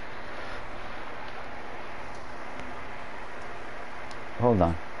 Hold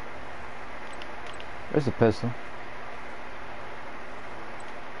on. Where's the pistol?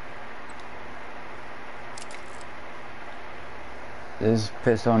 Is this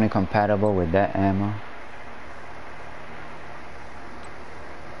pistol only compatible with that ammo?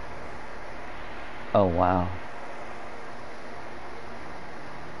 Oh wow.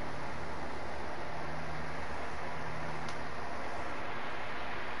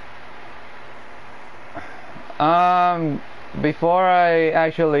 Before I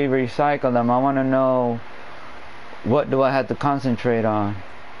actually recycle them, I want to know what do I have to concentrate on.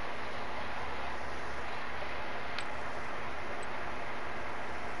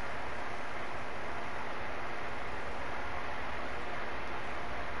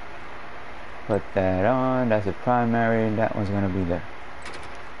 Put that on, that's a primary, that one's gonna be there.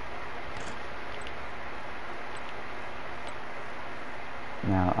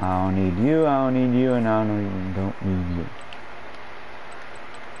 Now I don't need you, I don't need you, and I don't need you.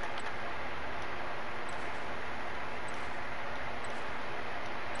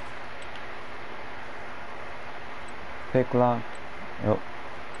 Pick lock. Yep.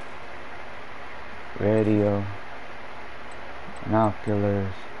 Radio.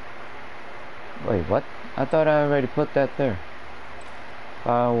 Binoculars. Wait, what? I thought I already put that there.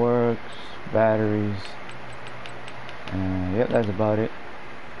 Fireworks, batteries, and yep, that's about it.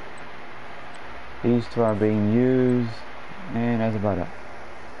 These two are being used, and that's about it.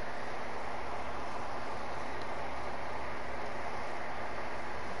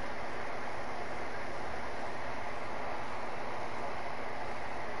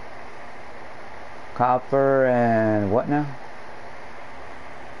 Copper and what now?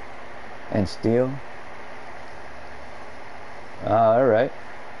 And steel. Alright.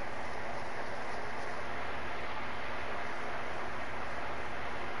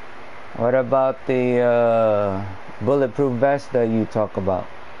 What about the bulletproof vest that you talk about?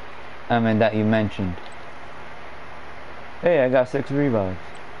 I mean, that you mentioned. Hey, I got 6 revives.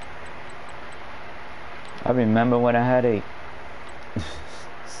 I remember when I had 8.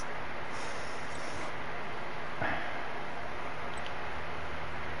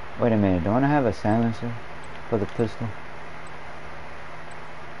 Wait a minute, don't I have a silencer for the pistol?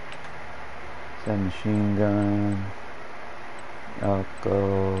 Submachine gun.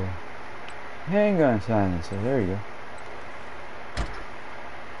 Elko. Handgun silencer, there you go.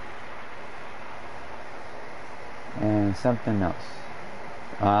 And something else.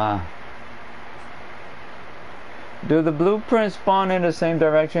 Do the blueprints spawn in the same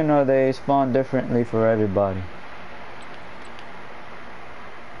direction, or they spawn differently for everybody?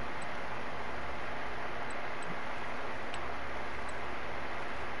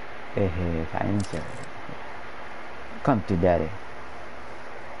 Hey, silencer. Come to daddy.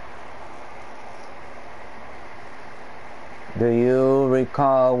 Do you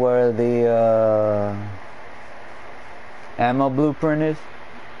recall where the ammo blueprint is?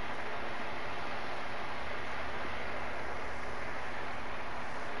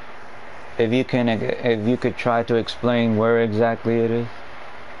 If you could try to explain where exactly it is.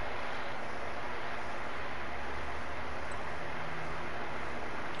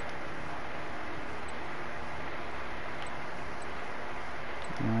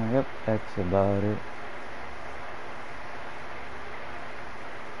 Yep, that's about it.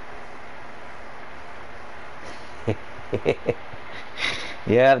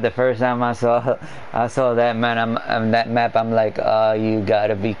 Yeah, the first time I saw that man, that map, I'm like, oh, you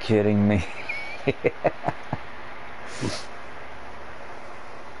gotta be kidding me.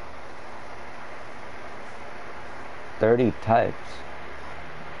 30 types.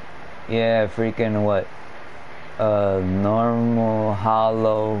 Yeah, freaking what? Normal,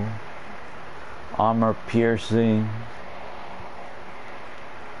 hollow, armor piercing.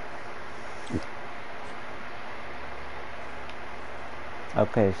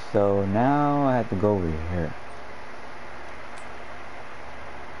 Okay, so now I have to go over here.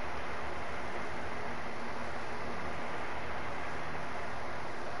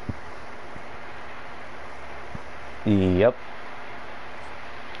 Yep.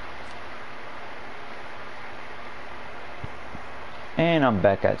 And I'm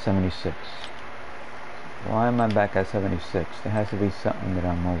back at 76. Why am I back at 76? There has to be something that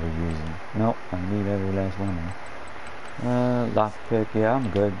I'm overusing. Nope, I need every last one of them. Lockpick, yeah,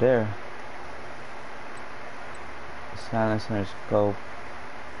 I'm good there. Silencer scope.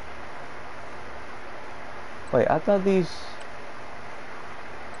 Wait, I thought these...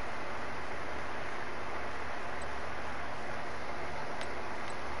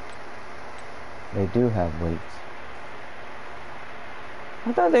 They do have weights.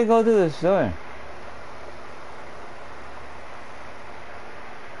 I thought they go to the store.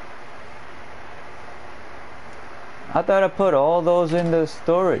 I thought I put all those in the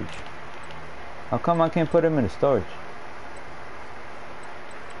storage. How come I can't put them in the storage?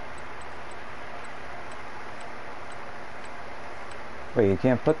 Wait, you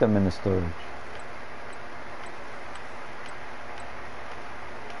can't put them in the storage.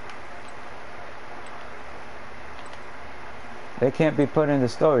 They can't be put in the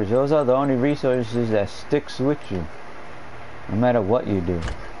storage. Those are the only resources that sticks with you, no matter what you do.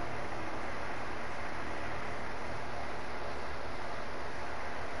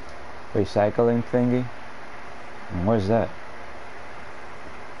 Recycling thingy? And where's that?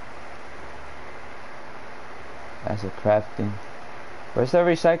 That's a crafting. Where's the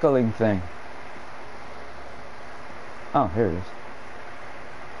recycling thing? Oh, here it is.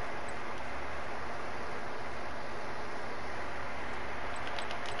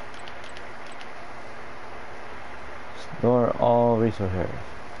 Store all resource areas.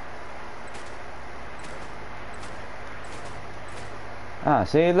 Ah,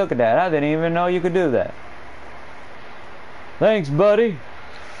 see, look at that. I didn't even know you could do that. Thanks, buddy.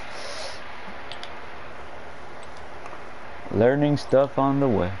 Learning stuff on the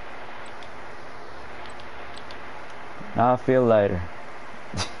way. Now I feel lighter.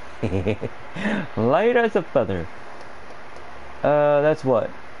 Light as a feather. That's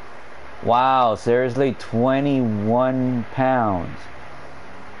what? Wow, seriously, 21 pounds.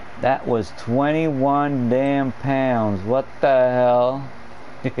 That was 21 damn pounds. What the hell?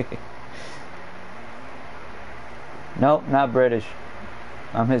 Nope, not British.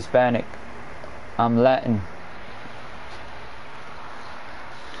 I'm Hispanic. I'm Latin.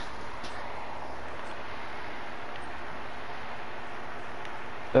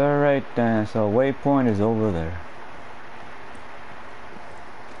 Alright then, so waypoint is over there.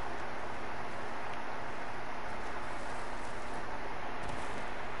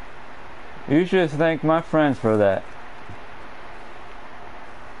 You should thank my friends for that.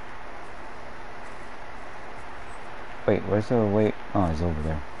 Wait, where's the wait? Oh, it's over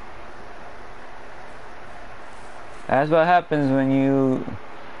there. That's what happens when you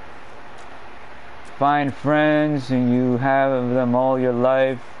find friends and you have them all your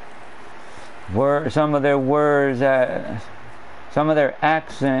life. Some of their words, some of their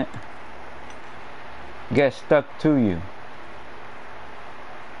accent gets stuck to you.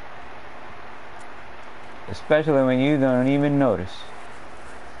 Especially when you don't even notice.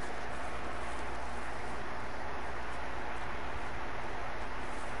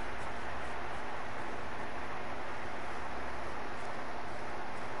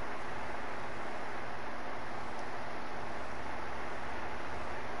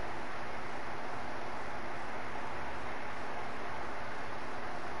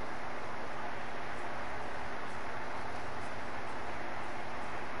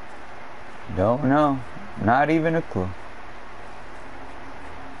 Don't know. Not even a clue.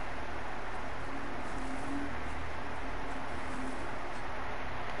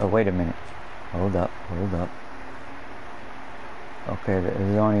 Oh, wait a minute. Hold up, hold up. Okay,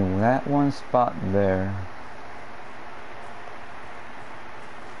 there's only that one spot there.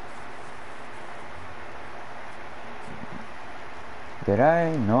 Did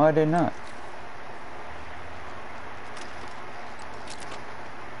I? No, I did not.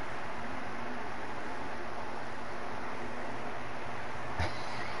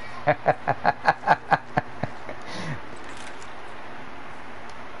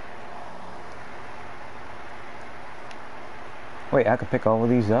 Wait, I could pick all of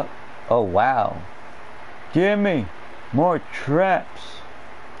these up? Oh, wow. Give me more traps.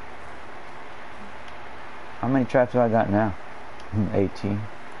 How many traps do I got now? 18.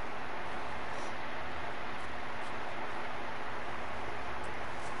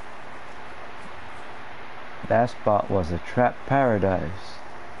 That spot was a trap paradise.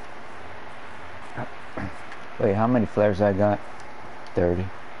 Wait, how many flares I got? 30.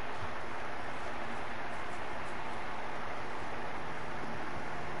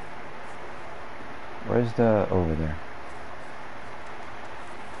 Where's the... over there?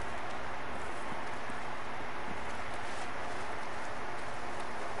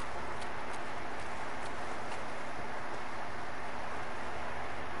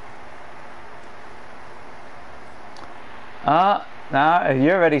 Now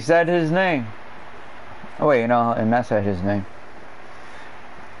you already said his name. Oh wait, no, and that said his name.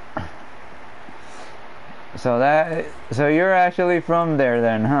 So you're actually from there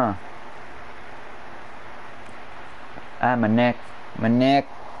then, huh? Ah, my neck.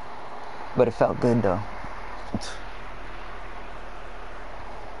 But it felt good though.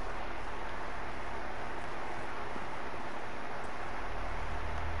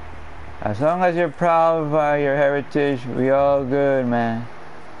 As long as you're proud of your heritage, we all good, man.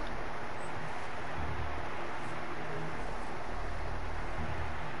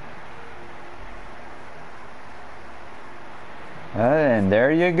 And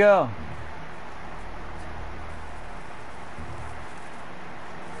there you go.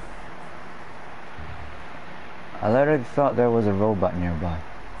 I literally thought there was a robot nearby.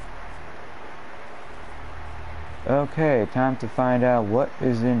 Okay, time to find out what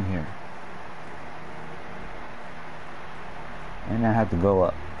is in here. And I have to go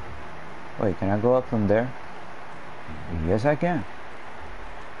up. Wait, can I go up from there? Yes, I can.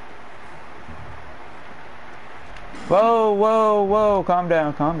 Whoa, whoa, whoa! Calm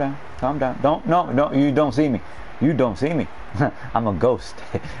down, calm down, calm down. No, you don't see me. You don't see me. I'm a ghost.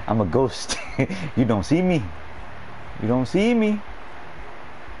 I'm a ghost. You don't see me. You don't see me.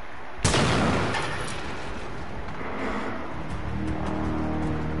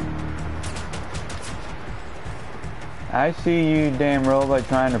 I see you, damn robot,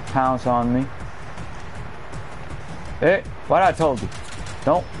 trying to pounce on me. Hey, what I told you?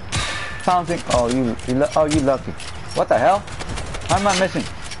 Don't pouncing. Oh, you lucky. What the hell? How am I missing?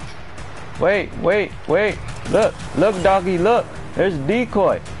 Wait. Look, doggy, look. There's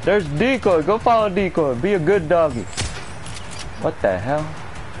decoy. There's decoy. Go follow decoy. Be a good doggy. What the hell?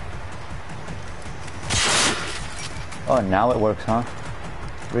 Oh, now it works, huh?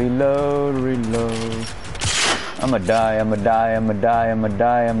 Reload. I'ma die.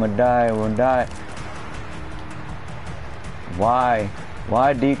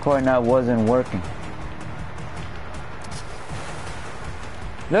 Why decoy wasn't working?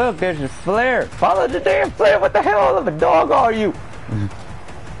 Look, there's a flare. Follow the damn flare. What the hell of a dog are you?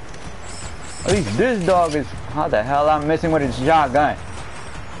 At least this dog is... How the hell I'm missing with his shotgun?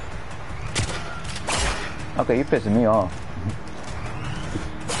 Okay, you're pissing me off.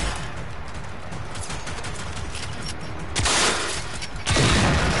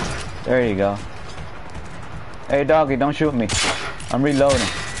 There you go. Hey doggy, don't shoot me. I'm reloading.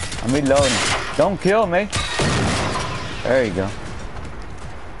 Don't kill me. There you go.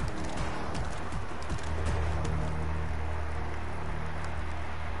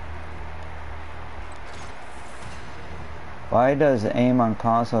 Why does aim on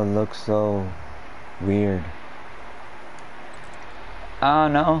console look so weird? I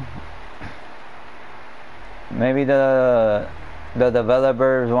don't know. Maybe the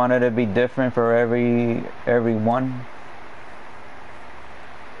developers wanted it to be different for everyone,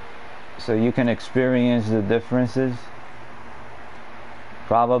 so you can experience the differences.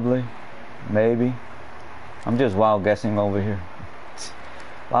 Probably, maybe. I'm just wild guessing over here.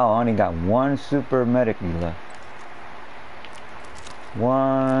 Wow, I only got one super medic left.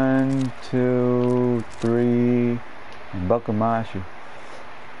 1, 2, 3, and Bukamashu.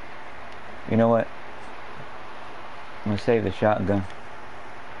 You know what? I'm gonna save the shotgun.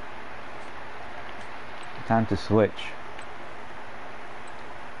 Time to switch.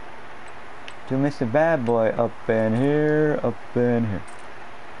 to Mr. Bad Boy. Up in here, up in here.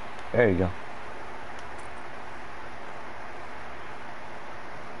 There you go.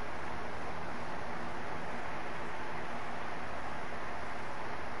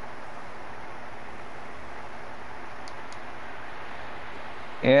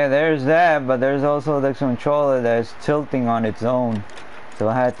 Yeah, there's that, but there's also the controller that's tilting on its own. So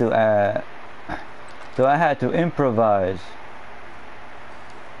I had to improvise.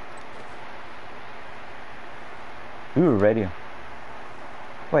 Ooh, radio.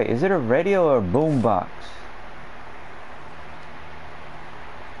 Wait, is it a radio or a boombox?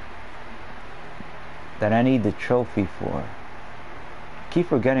 That I need the trophy for. I keep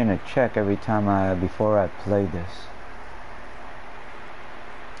forgetting to check every time before I play this.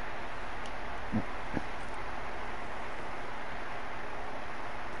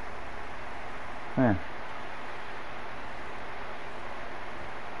 Huh.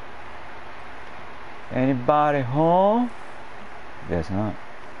 Anybody home? Guess not.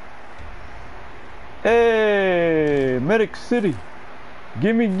 Hey, Medic City.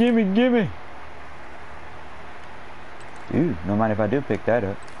 Gimme, gimme, gimme. Dude, no mind if I do pick that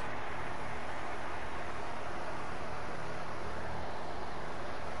up.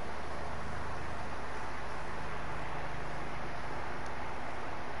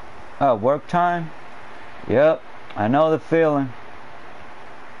 Work time? Yep, I know the feeling.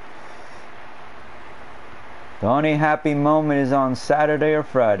 The only happy moment is on Saturday or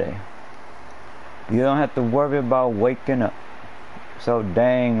Friday. You don't have to worry about waking up so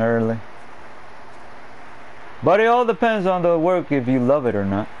dang early. But it all depends on the work, if you love it or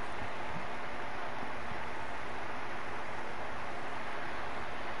not.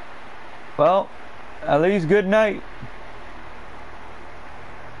 Well, at least good night.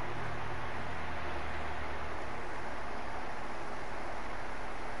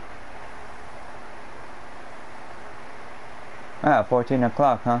 Ah, 14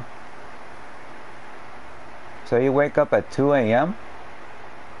 o'clock, huh? So you wake up at 2 a.m.?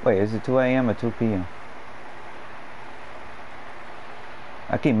 Wait, is it 2 a.m. or 2 p.m.?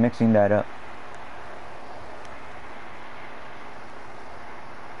 I keep mixing that up.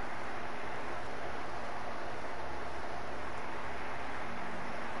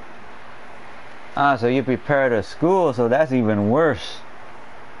 Ah, so you prepare to school, so that's even worse.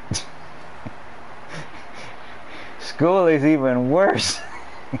 School is even worse.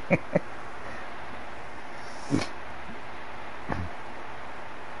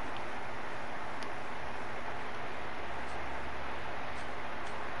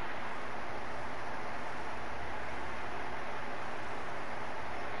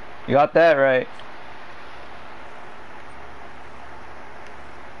 You got that right.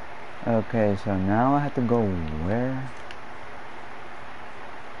 Okay, so now I have to go where?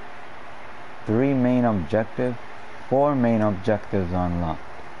 3 main objectives. 4 main objectives unlocked.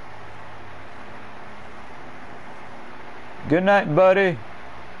 Good night, buddy.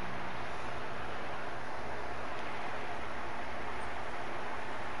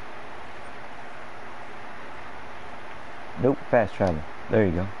 Nope, fast travel. There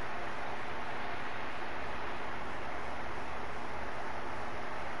you go.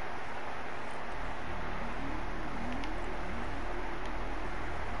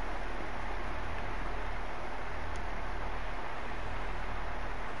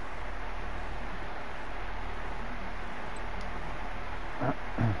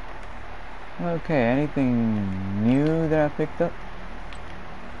 Okay, anything new that I picked up?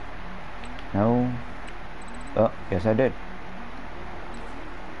 No. Oh, yes I did.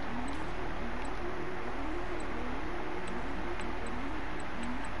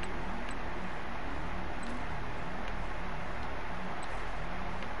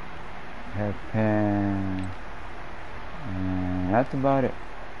 Hairpin. And that's about it.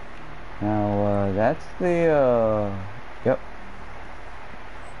 Now, that's the, yep.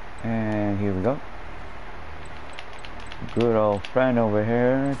 And here we go. Good old friend over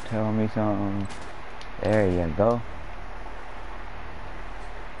here. Tell me something. There you go.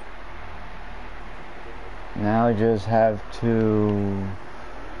 Now I just have to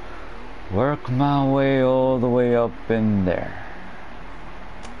work my way all the way up in there.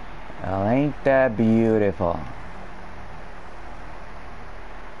 Well, ain't that beautiful?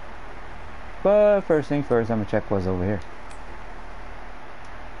 But first thing first, I'm gonna check what's over here.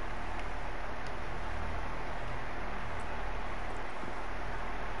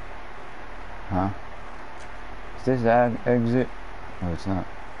 Huh? Is this the exit? No, it's not.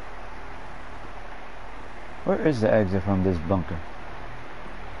 Where is the exit from this bunker?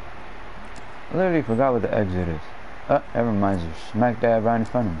 I literally forgot what the exit is. Oh, never mind. It's smack dab right in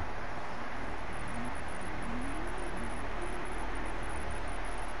front of me.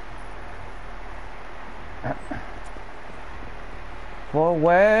 for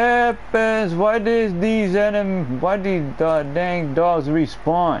weapons. Why these dang dogs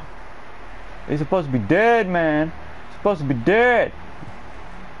respawn? They're supposed to be dead, man. Supposed to be dead.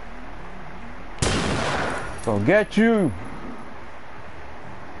 Go get you.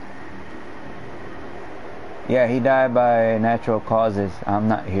 Yeah, he died by natural causes. I'm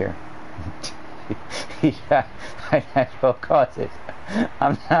not here. He died by natural causes.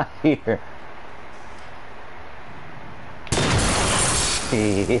 I'm not here.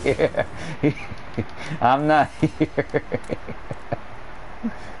 I'm not here.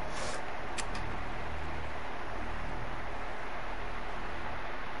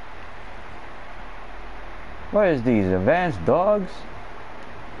 What is these advanced dogs?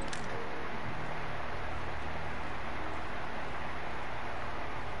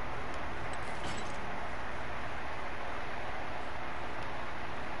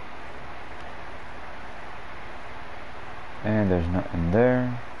 And there's nothing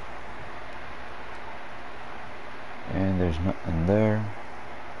there. And there's nothing there.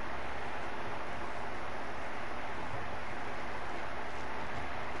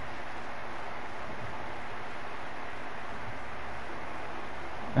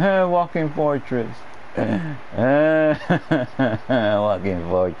 Walking fortress. Walking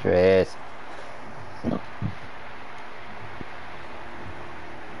fortress.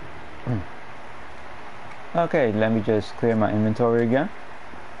 Okay, let me just clear my inventory again.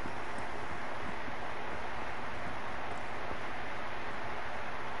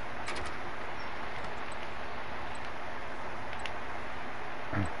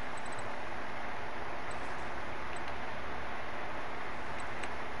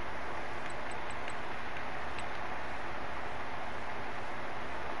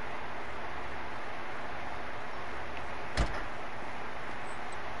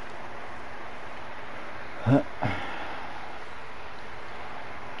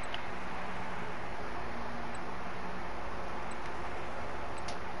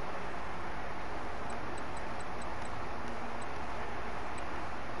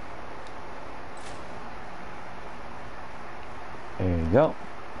 There you go.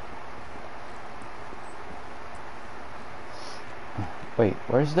 Wait,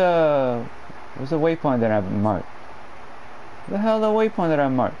 where's the waypoint that I marked? Where the hell the waypoint that I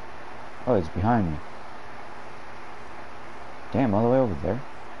marked? Oh, it's behind me. Damn, all the way over there.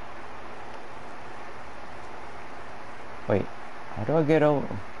 Wait, how do I get over?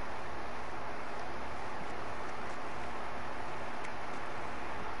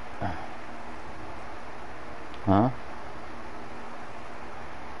 Huh?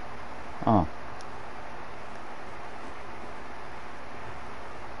 Oh.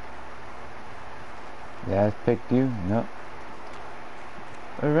 That picked you? Nope.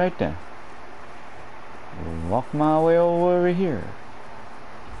 Alright then. We'll walk my way over here.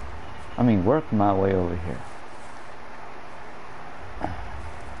 I mean, work my way over here.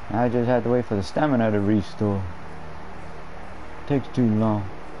 I just had to wait for the stamina to restore. It takes too long.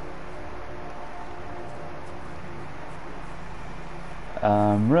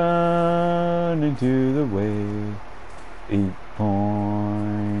 I'm running to the way, 8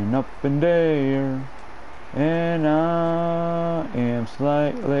 point up in there, and I am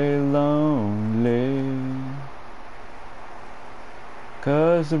slightly lonely,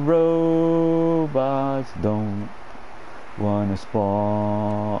 'cause the robots don't wanna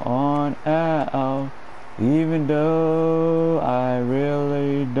spawn out, even though I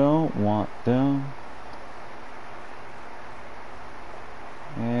really don't want them.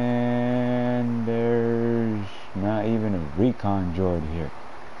 And there's not even a recon droid here.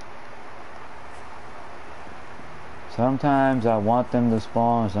 Sometimes I want them to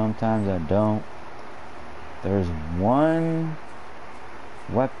spawn, sometimes I don't. There's one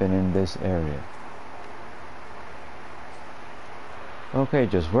weapon in this area. Okay,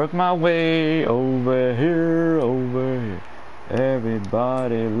 just work my way over here, over here.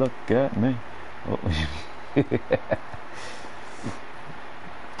 Everybody look at me. Oh.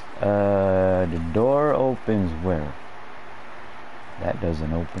 The door opens where? That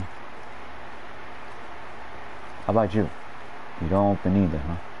doesn't open. How about you? You don't open either,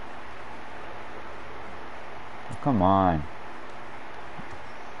 huh? Oh, come on.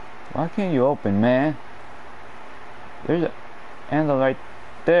 Why can't you open, man? There's a handle right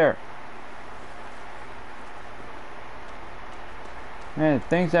there. Man, the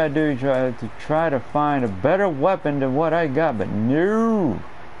things I do try to find a better weapon than what I got, but no.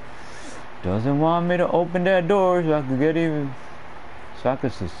 Doesn't want me to open that door so I could so I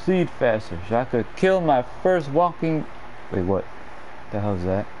could succeed faster, so I could kill my first walking. Wait, what? The hell's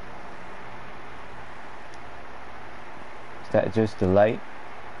that? that just the light?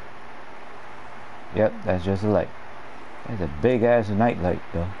 Yep, that's just a light. That's a big ass night light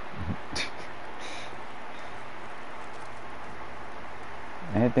though.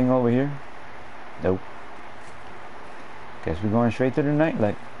 Anything over here? Nope. Guess we're going straight to the night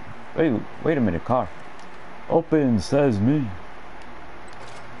light. Wait a minute, car. Open, says me.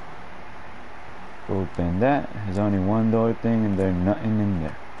 Open that. There's only one door thing and there's nothing in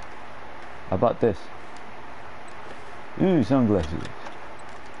there. How about this? Ooh, sunglasses.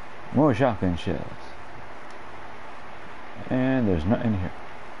 More shotgun shells. And there's nothing here.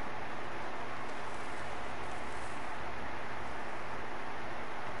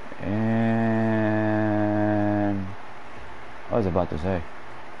 And I was about to say.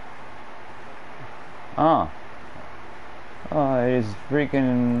 Oh, it's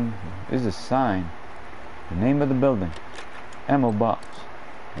freaking. This is a sign. The name of the building. Ammo box.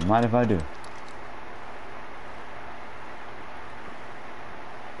 Don't mind if I do.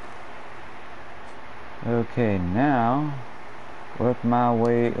 Okay, now work my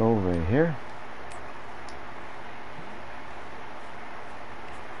way over here.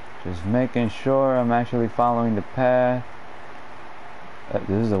 Just making sure I'm actually following the path.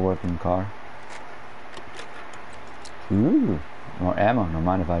 This is a working car. Ooh, more ammo. Don't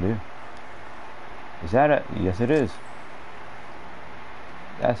mind if I do. Is that a? Yes, it is.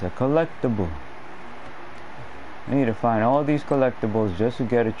 That's a collectible. I need to find all these collectibles just to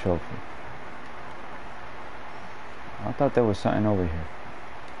get a trophy. I thought there was something over here.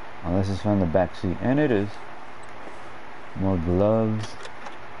 Unless it's from the back seat. And it is. More gloves.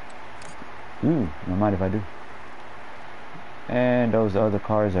 Ooh, don't mind if I do. And those other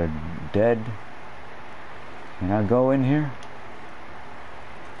cars are dead. Can I go in here?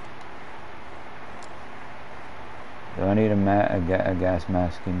 Do I need a gas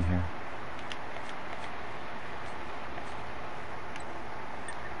mask in here?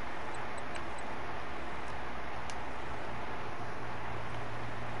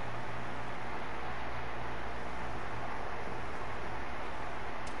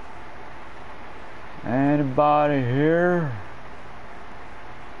 Anybody here?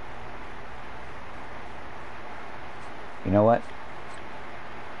 You know what?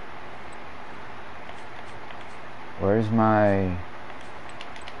 Where's my...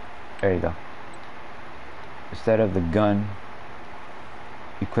 There you go. Instead of the gun,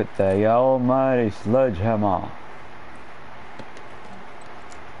 equip the almighty sledgehammer.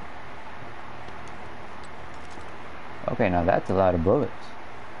 Okay, now that's a lot of bullets.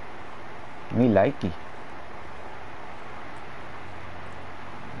 Me likey.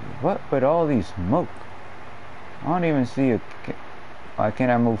 What with all these smoke? I don't even see a... Why can't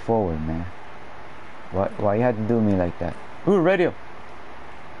I move forward, man? Why you had to do me like that? Ooh, radio!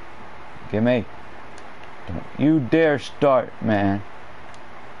 Give me. Don't you dare start, man.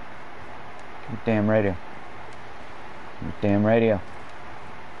 Give me damn radio. Give me damn radio.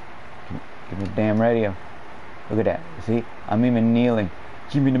 Give me damn radio. Look at that. See? I'm even kneeling.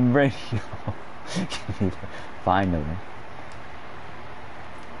 Give me the radio. Finally.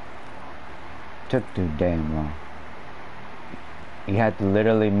 Took too damn long. He had to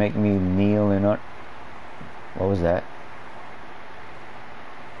literally make me kneel in. What was that?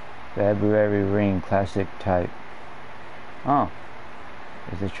 February ring, classic type. Oh,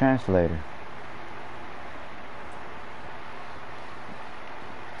 it's a translator.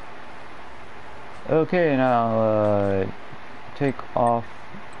 Okay, now take off.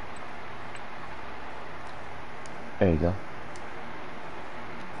 There you go.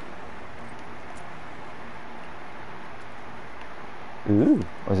 Ooh,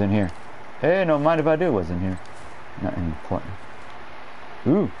 what's in here? Hey, no mind if I do what's in here. Nothing important.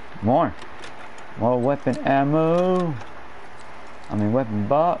 Ooh, more weapon ammo. I mean weapon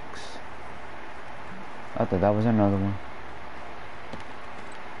box. I thought that was another one.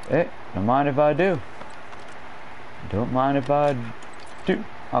 Hey, don't mind if I do. Don't mind if I do.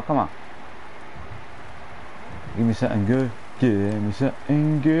 Oh, come on. Give me something good. Give me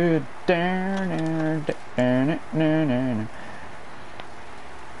something good.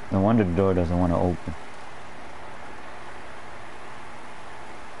 No wonder the door doesn't want to open.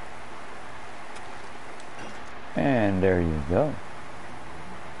 And there you go.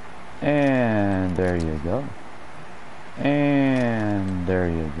 And there you go. And there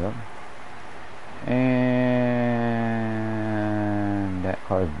you go. And that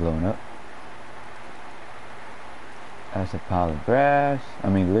car's blown up. That's a pile of grass. I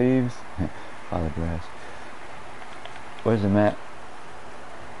mean leaves. Pile of grass. Where's the map?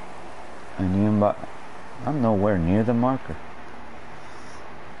 I'm nowhere near the marker.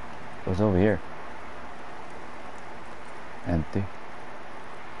 What's over here? Empty.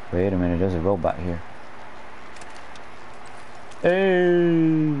 Wait a minute, there's a robot here.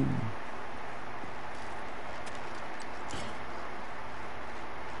 Hey!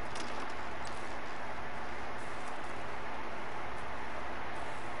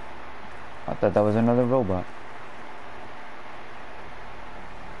 I thought that was another robot.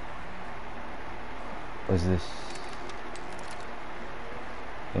 What's this?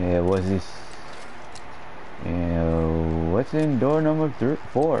 Yeah, what's this? Yeah, what's in door number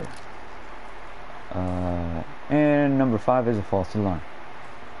 4? And number 5 is a false alarm.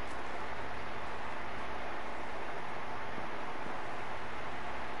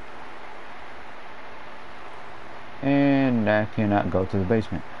 And I cannot go to the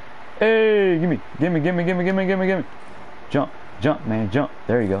basement. Hey, gimme. Jump, man, jump.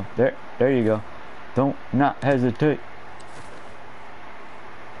 There you go. There you go. Don't not hesitate.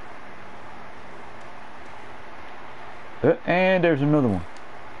 And there's another one.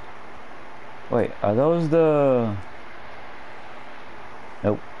 Wait, are those the...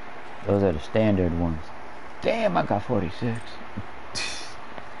 Nope. Those are the standard ones. Damn, I got 46.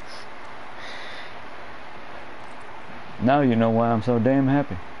 Now you know why I'm so damn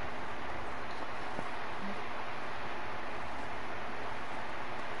happy.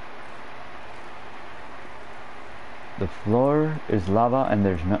 The floor is lava and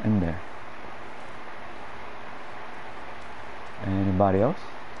there's nothing there. Anybody else?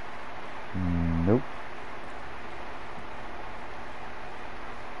 Nope.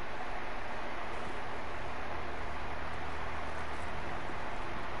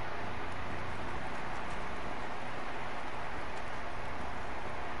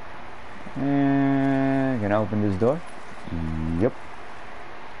 And can I open this door? Yep.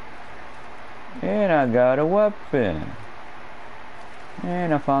 And I got a weapon.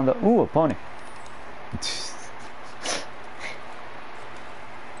 And I found a pony.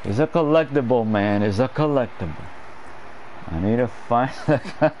 It's a collectible, man. It's a collectible. I need to find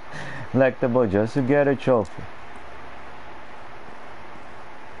a collectible just to get a trophy.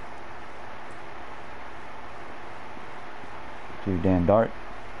 Too damn dark.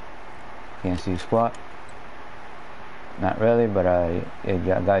 Can't see squat. Not really, but you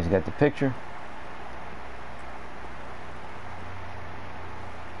guys got the picture.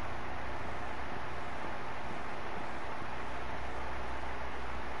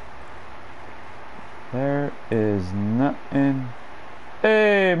 There is nothing.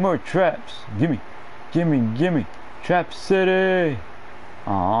 Hey, more traps. Gimme. Trap City.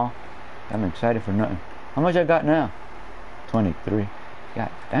 Aw, I'm excited for nothing. How much I got now? 23. God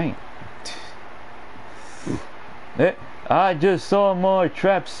dang. Hey, I just saw more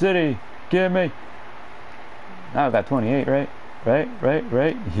Trap City. Gimme. Now I got 28, right? Right.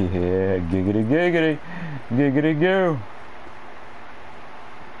 Yeah, giggity go.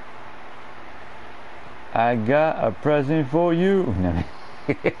 I got a present for you.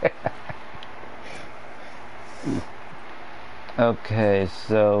 Okay,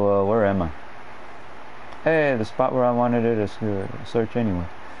 so where am I? Hey, the spot where I wanted it to search anyway.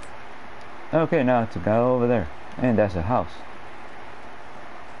 Okay, now to go over there. And that's a house.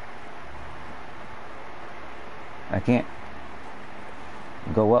 I can't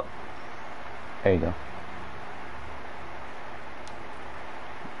go up. There you go.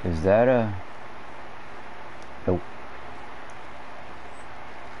 Is that a... Nope.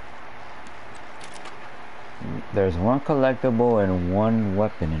 There's one collectible and one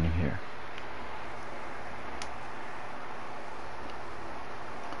weapon in here.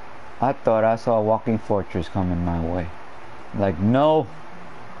 I thought I saw a walking fortress coming my way. Like, no,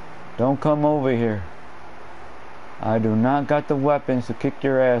 don't come over here. I do not got the weapons to kick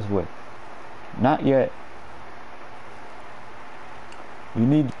your ass with. Not yet. You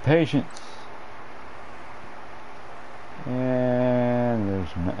need patience. And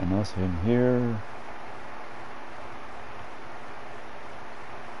there's nothing else in here.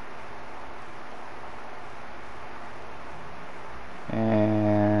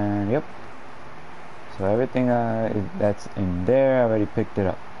 And yep. So everything that's in there, I already picked it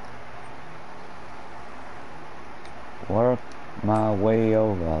up. Work my way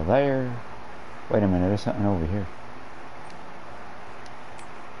over there. Wait a minute, there's something over here.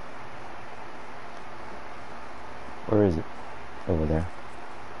 Where is it? Over there.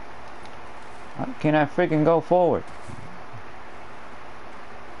 How can I freaking go forward?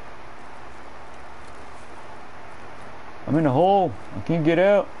 I'm in the hole. I can't get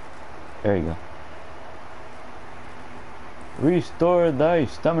out. There you go. Restore thy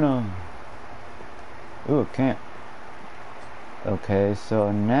stamina. Ooh, a camp. Okay,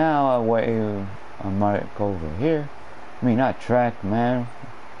 so now I mark over here. I mean, not track, man.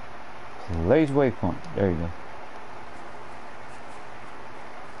 Place waypoint. There you go.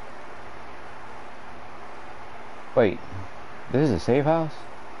 Wait, this is a safe house?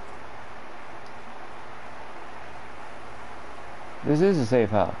 This is a safe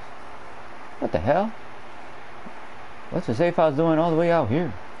house. What the hell? What's a safe house doing all the way out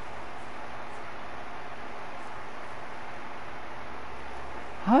here?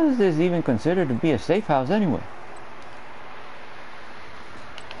 How is this even considered to be a safe house anyway?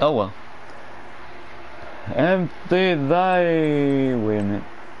 Oh well. Empty thy... Wait a minute.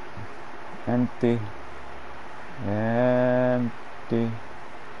 Empty. Empty.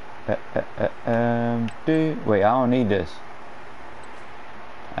 Empty. Wait, I don't need this.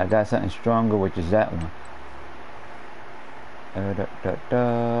 I got something stronger, which is that one.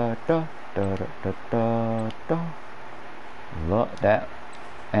 Look, that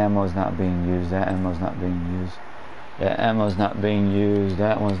ammo's not being used. That ammo's not being used. That ammo's not being used.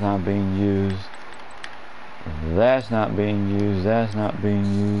 That one's not being used. That's not being used. That's not being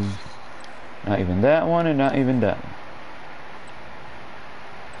used. Not even that one, and not even that one.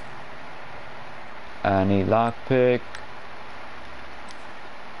 I need lockpick.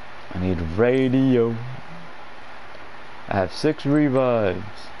 I need radio. I have 6 revives.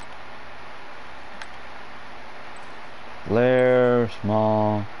 Flare,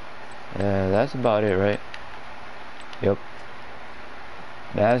 small. Yeah, that's about it, right? Yep.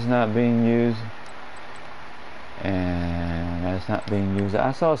 That's not being used. And that's not being used.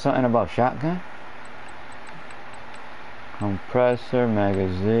 I saw something about shotgun. Compressor,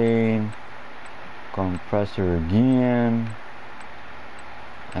 magazine. Compressor again.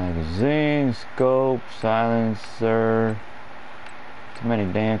 Magazine, scope, silencer. Too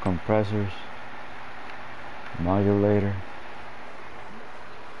many damn compressors. Modulator.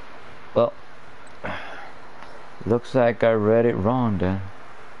 Well, looks like I read it wrong then.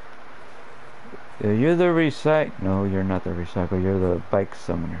 You're the recycle. No, you're not the recycle. You're the bike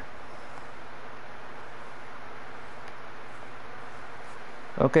summoner.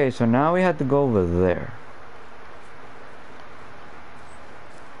 Okay, so now we have to go over there.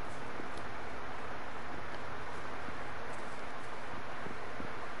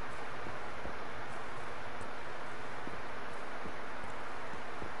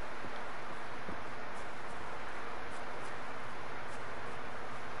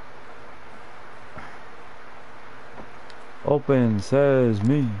 Open says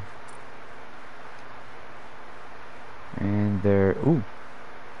me. And there, ooh.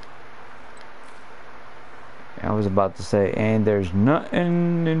 I was about to say, and there's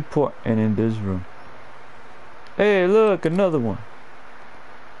nothing important in this room. Hey, look, another one.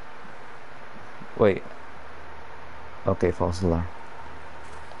 Wait. Okay, false alarm.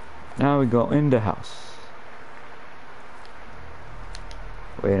 Now we go in the house.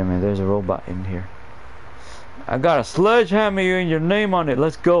 Wait a minute, there's a robot in here. I got a sledgehammer and your name on it.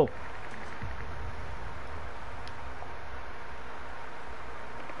 Let's go.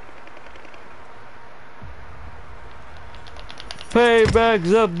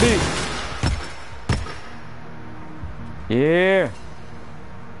 Payback's a bitch. Yeah.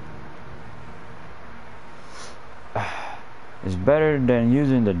 It's better than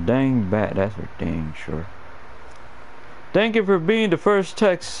using the dang bat. That's for dang sure. Thank you for being the first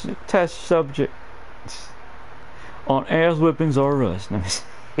test subject on ass whippings or us.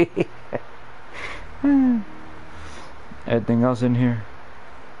 Anything else in here?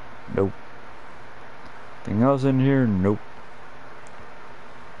 Nope. Anything else in here? Nope.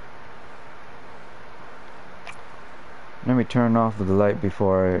 Let me turn off the light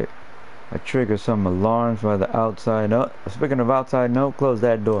before I trigger some alarms by the outside. Oh, speaking of outside, no, close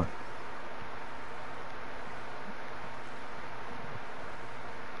that door.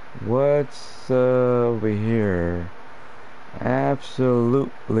 What's over here?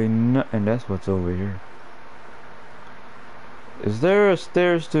 Absolutely nothing. That's what's over here. Is there a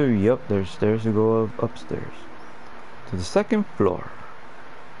stairs to? Yep, there's stairs to go upstairs to the second floor.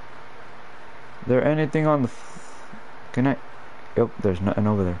 Is there anything on the? Can I? Yep, there's nothing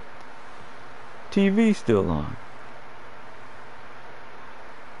over there. TV still on.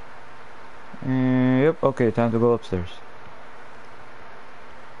 Yep. Okay, time to go upstairs.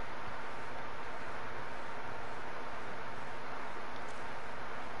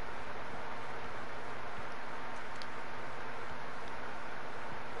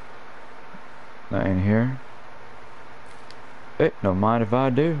 Not in here. Hey, don't mind if I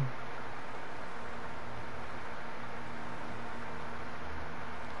do.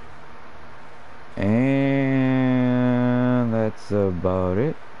 And that's about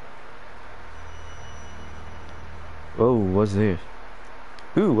it. Oh, what's this?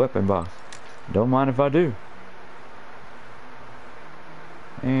 Ooh, weapon box. Don't mind if I do.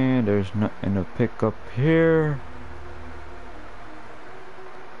 And there's nothing to pick up here.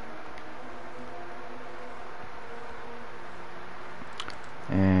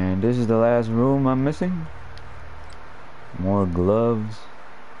 And this is the last room I'm missing. More gloves.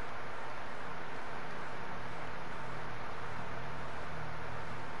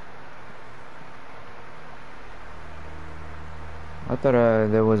 I thought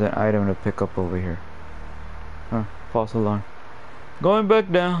there was an item to pick up over here. Huh, false alarm. Going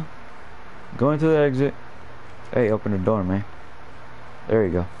back down. Going to the exit. Hey, open the door, man. There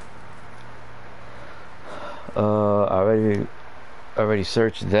you go. Already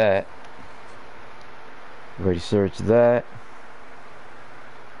searched that. Already searched that.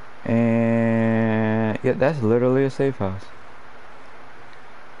 And yeah, that's literally a safe house.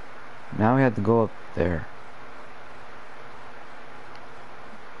 Now we have to go up there.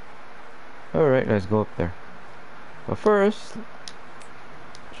 Alright, let's go up there. But first,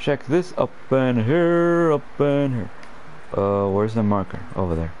 check this up in here, up in here. Where's the marker?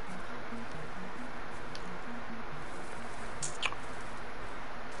 Over there.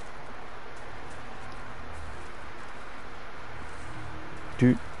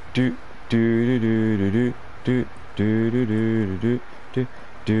 Do do do do do do do do do do do do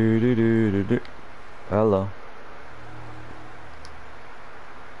do do do do. Hello.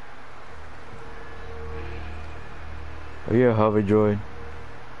 Are you a hover droid?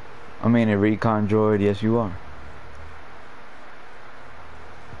 I mean a recon droid, yes you are.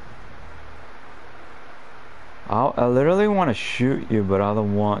 I literally want to shoot you, but I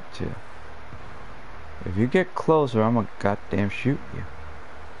don't want to. If you get closer, I'm gonna goddamn shoot you.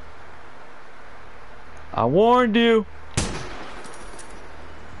 I warned you!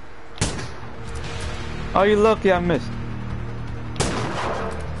 Oh, you lucky I missed.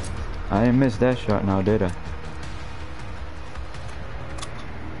 I didn't miss that shot now, did I?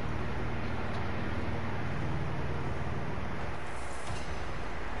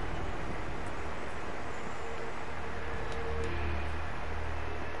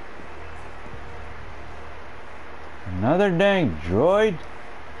 Another dang droid?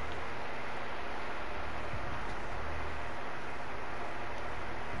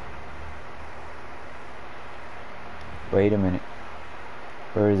 Wait a minute.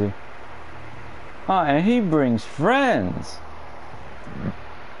 Where is he? Oh, and he brings friends.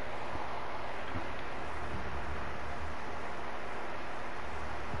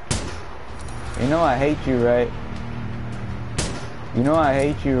 You know I hate you, right? You know I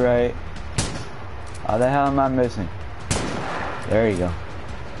hate you, right? How the hell am I missing? There you go.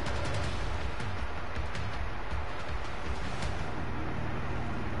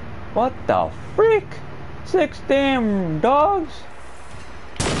 What the freak? 6 damn dogs?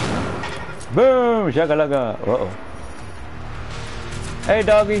 Boom! Shakalaka. Uh-oh. Hey,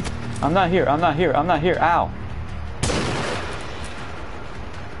 doggy. I'm not here. I'm not here. I'm not here. Ow.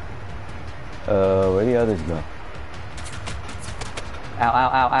 Where the others go? Ow, ow,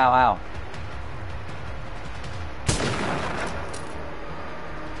 ow, ow, ow.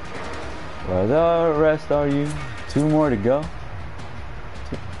 Where the rest are you? 2 more to go.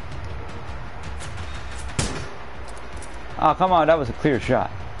 Oh, come on, that was a clear shot.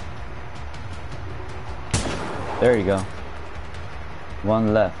 There you go.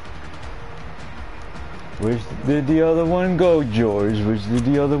 1 left. Where did the other one go, George? Where did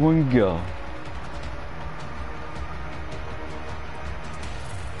the other one go?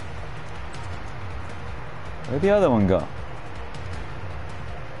 Where'd the other one go?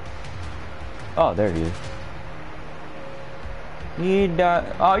 Oh, there he is. He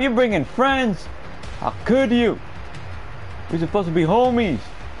died. Oh, you're bringing friends? How could you? We're supposed to be homies.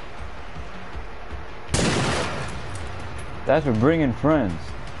 That's for bringing friends.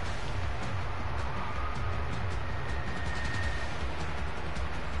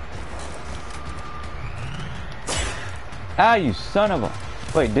 Ah, you son of a...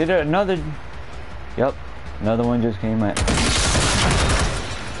 Wait, did it another... Yep, another one just came at me.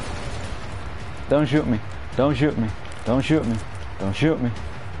 Don't shoot me. Don't shoot me. Don't shoot me. Don't shoot me.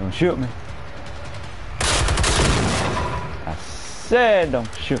 Don't shoot me. I said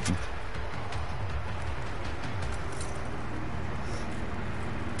don't shoot me.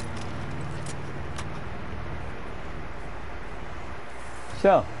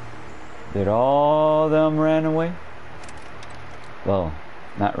 So, did all them ran away? Well,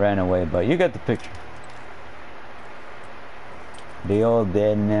 not ran away, but you got the picture. They all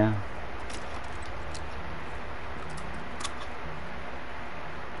dead now.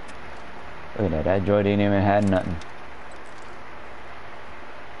 Look at that, that droid ain't even had nothing.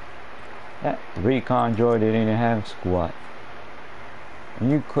 That recon droid didn't even have squat.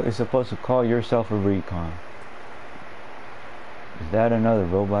 And you're supposed to call yourself a recon. Is that another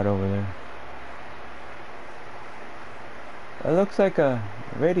robot over there? It looks like a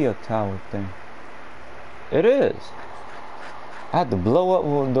radio tower thing. It is. I had to blow up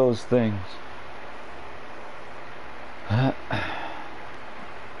one of those things. The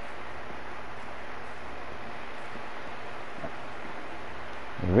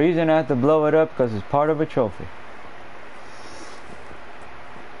reason I had to blow it up because it's part of a trophy.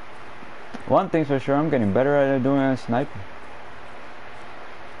 One thing's for sure, I'm getting better at doing a sniper.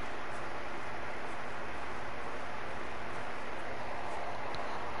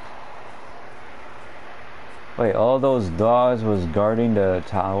 Wait, all those dogs was guarding the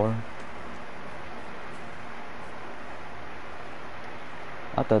tower?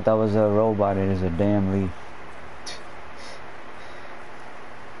 I thought that was a robot. It is a damn leaf.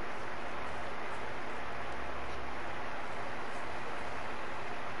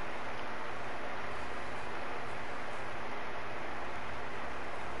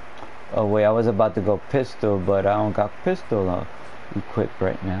 Oh wait, I was about to go pistol, but I don't got pistol equipped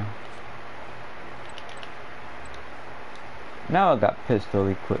right now. Now I got pistol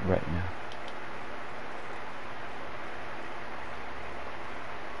equipped right now.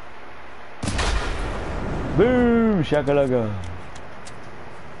 Boom! Shakalaka!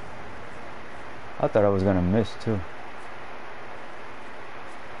 I thought I was gonna miss too.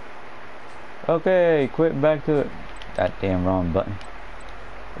 Okay, equip back to the... That damn wrong button.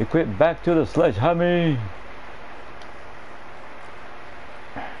 Equip back to the sledgehammer!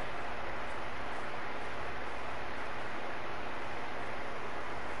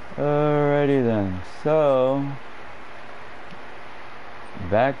 Alrighty then, so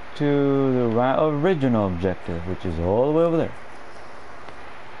back to the original objective, which is all the way over there.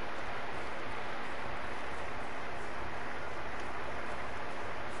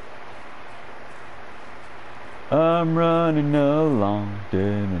 I'm running along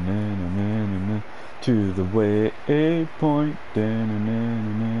to the waypoint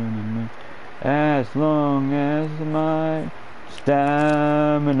as long as my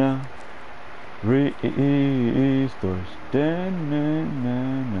stamina restores.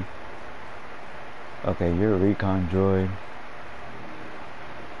 Okay, you're a recon droid.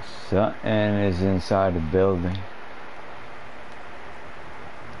 Something is inside the building.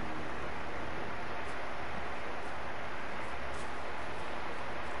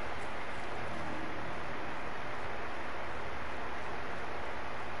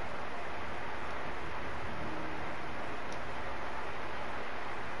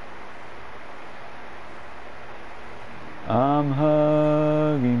 I'm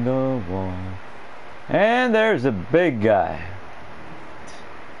hugging the wall. And there's a big guy.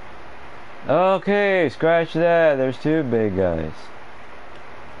 Okay, scratch that. There's two big guys.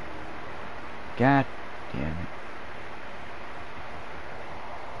 God damn it.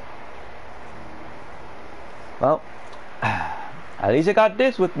 Well, at least I got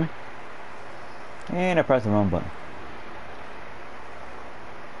this with me. And I pressed the wrong button.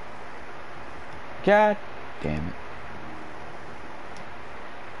 God damn it.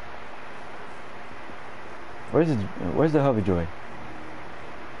 Where's the hover droid?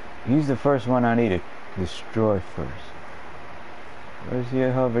 He's the first one I need to destroy first. Where's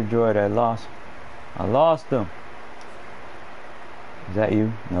the hover droid? I lost him. Is that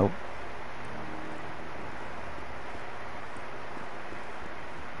you? Nope.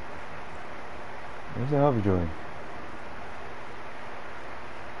 Where's the hover droid?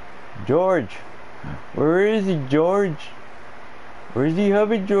 George! Where is he, George? Where's the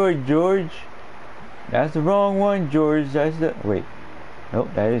hover droid, George? That's the wrong one, George. That's the... Wait.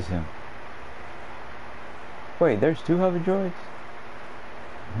 Nope, that is him. Wait, there's two hover droids?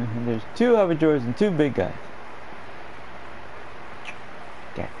 There's two hover droids and two big guys.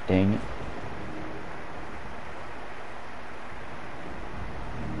 God dang it.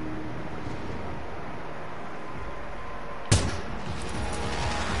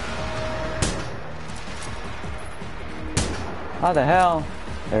 How the hell?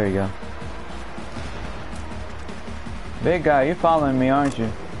 There you go. Big guy, you're following me, aren't you?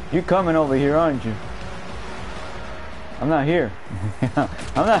 You're coming over here, aren't you? I'm not here. I'm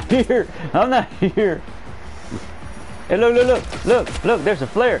not here. I'm not here. Hey, look, there's a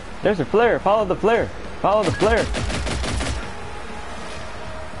flare. There's a flare. Follow the flare. Follow the flare.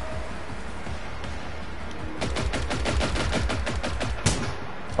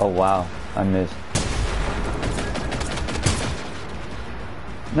 Oh, wow. I missed.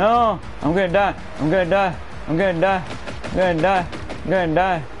 No, I'm gonna die. I'm gonna die. I'm gonna die. I'm gonna die. I'm gonna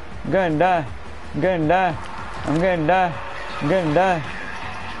die. I'm gonna die. I'm gonna die. I'm gonna die. I'm gonna die.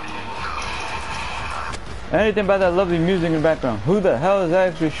 Anything about that lovely music in the background? Who the hell is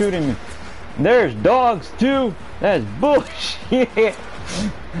actually shooting me? There's dogs too. That's bullshit.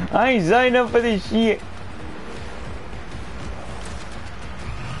 I ain't signed up for this shit.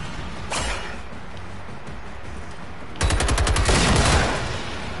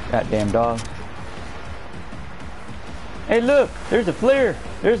 Goddamn dog. Hey look, there's a flare.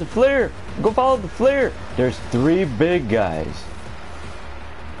 There's a flare. Go follow the flare. There's 3 big guys.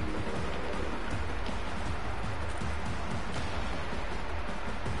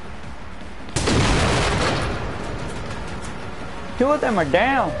 Two of them are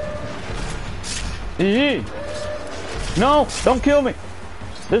down. Eee. No, don't kill me.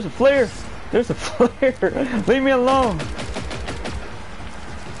 There's a flare. There's a flare. Leave me alone.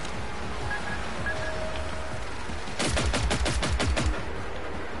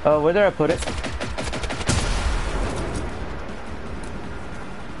 Where did I put it?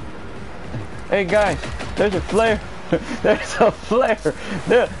 Hey guys, there's a flare. There's a flare.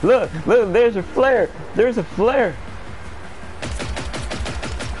 There, look, there's a flare. There's a flare.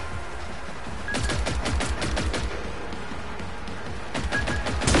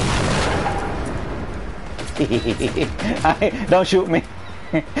 Don't shoot me.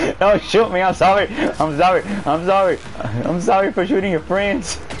 Don't shoot me. I'm sorry. I'm sorry. I'm sorry. I'm sorry for shooting your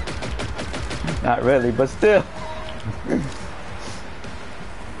friends. Not really, but still.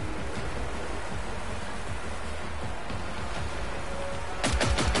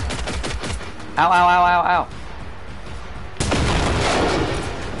 Ow, ow, ow, ow, ow.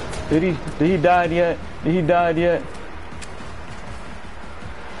 Did he die yet? Did he die yet?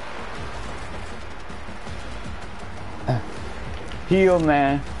 Heal,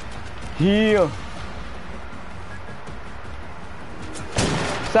 man. Heal.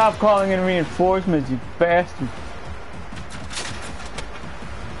 Stop calling in reinforcements, you bastard.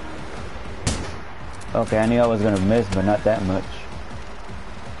 Okay, I knew I was gonna miss, but not that much.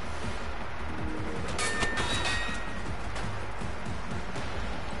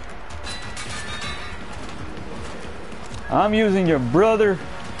 I'm using your brother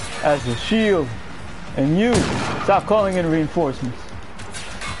as a shield, and you stop calling in reinforcements.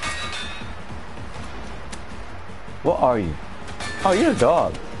 What are you? Oh, you're a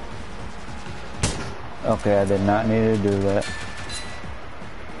dog. Okay, I did not need to do that.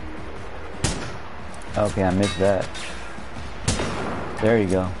 Okay, I missed that. There you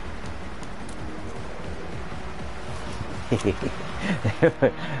go.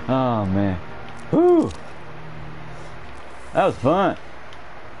 Oh man. Whew. That was fun.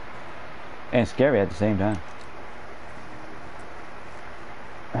 And scary at the same time.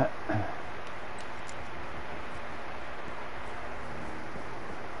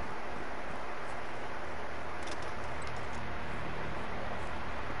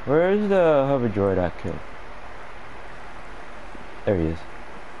 Where's the hover droid I killed? There he is.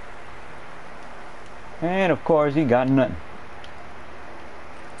 And of course he got nothing.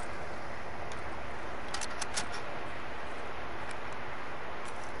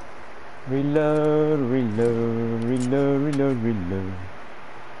 Reload, reload, reload, reload, reload.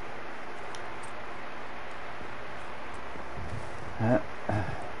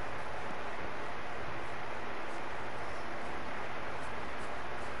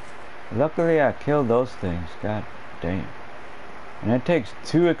 Luckily I killed those things, god damn. And it takes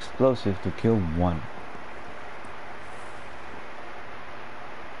 2 explosives to kill 1.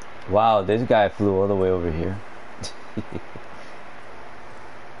 Wow, this guy flew all the way over here.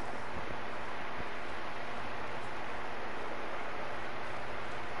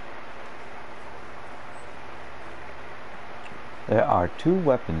 There are 2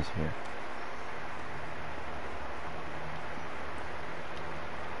 weapons here.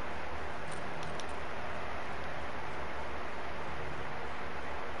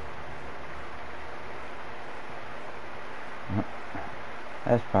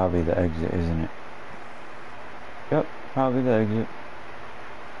 That's probably the exit, isn't it? Yep, probably the exit.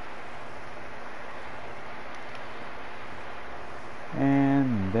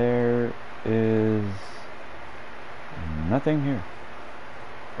 And there is nothing here.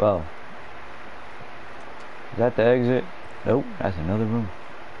 Well, is that the exit? Nope, that's another room.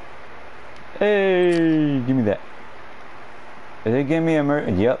 Hey, give me that. Did they give me a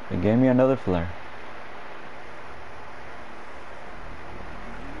Yep, they gave me another flare.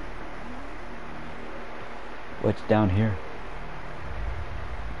 What's down here?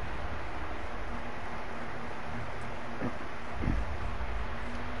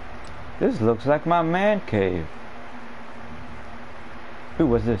 This looks like my man cave. Ooh,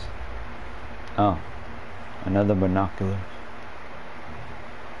 what's this? Oh, another binoculars.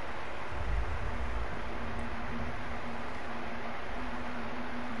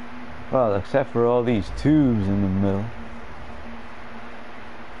 Well, except for all these tubes in the middle.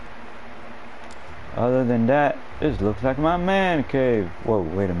 Other than that, this looks like my man cave. Whoa,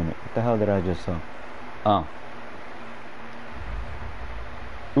 wait a minute. What the hell did I just saw? Oh.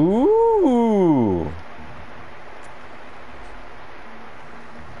 Ooh.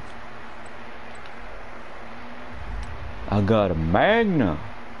 I got a Magnum.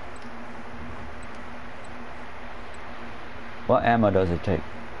 What ammo does it take?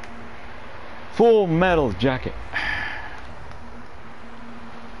 Full metal jacket.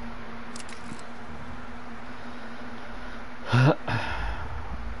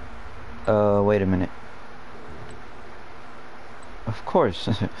 Wait a minute. Of course.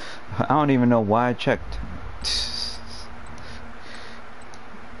 I don't even know why I checked.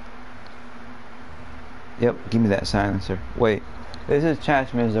 Yep, give me that silencer. Wait, this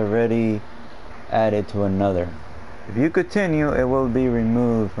attachment is already added to another. If you continue, it will be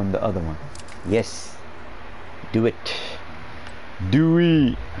removed from the other one. Yes. Do it. Do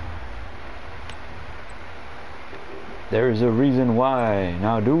it. There is a reason why.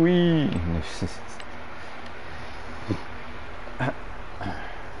 Now do we?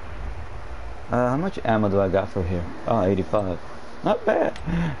 How much ammo do I got for here? Oh, 85. Not bad.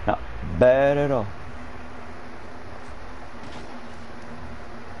 Not bad at all.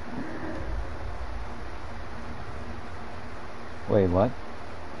 Wait, what?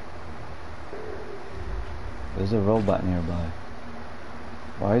 There's a robot nearby.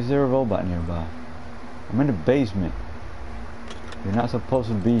 Why is there a robot nearby? I'm in the basement. You're not supposed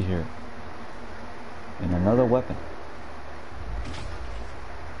to be here. And another weapon.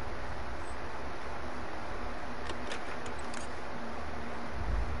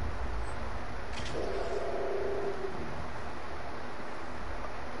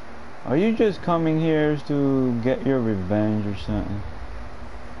 Are you just coming here to get your revenge or something?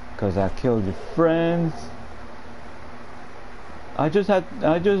 Cause I killed your friends. I just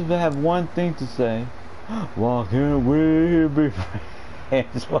have one thing to say. Why can't we be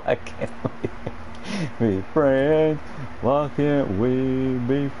friends? Why can't we be friends? Why can't we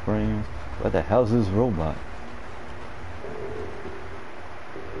be friends? What the hell's this robot?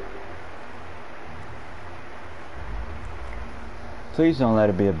 Please don't let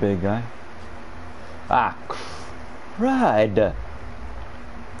it be a big guy. Ah, crud.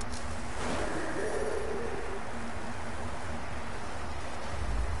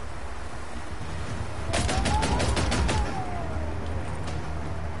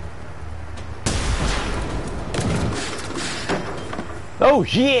 Oh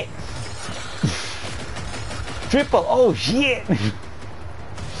shit! Triple, oh shit!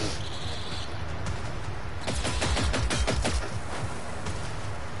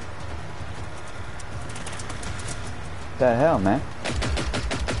 The hell, man?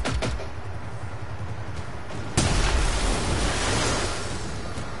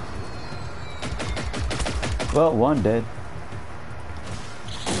 Well, one dead.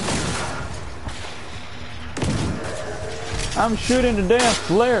 I'm shooting the damn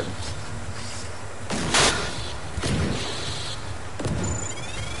flare.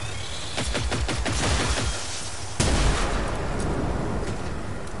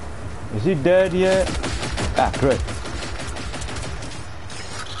 Is he dead yet? Ah, great.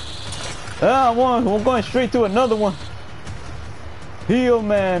 Ah, we're going straight to another one. Heal,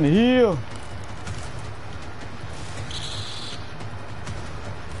 man, heal.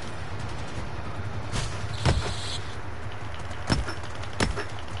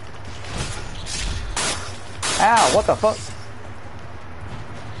 Ow, what the fuck?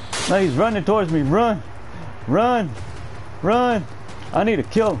 No, he's running towards me. Run. Run. Run. I need to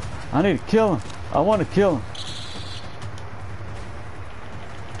kill him. I need to kill him. I want to kill him.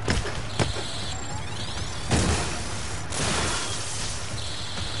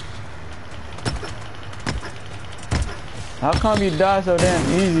 How come you die so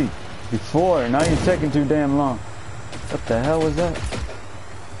damn easy before? Now you're taking too damn long. What the hell was that?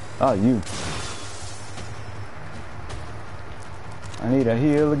 Oh, you. I need a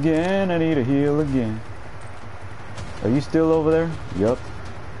heal again. I need a heal again. Are you still over there? Yup.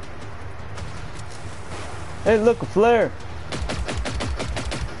 Hey, look, a flare.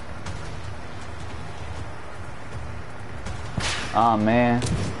 Oh man.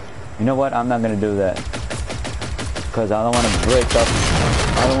 You know what? I'm not gonna do that. Because I don't want to break up.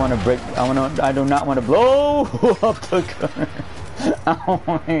 I don't want to break. I do not want to blow up the car.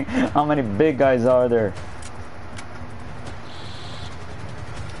 How many big guys are there?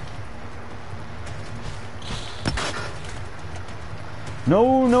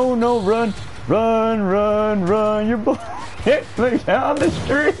 No, no, no, run. Run, run, run. Your boy hit me down the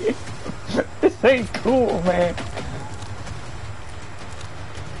street. This ain't cool, man.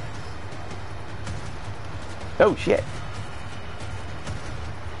 Oh, shit.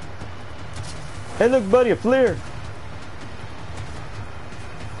 Hey, look, buddy, a flare.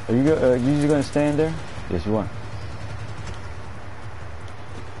 Are you just gonna stand there? Yes, you are.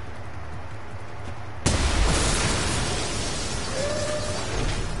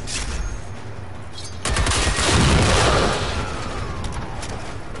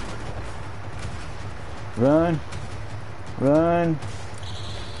 Run, run,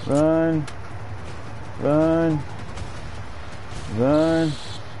 run, run, run.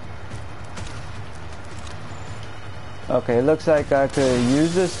 Okay, it looks like I could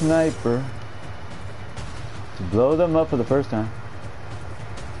use the sniper to blow them up for the first time.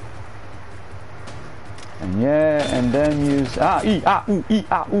 And yeah, and then use E. Are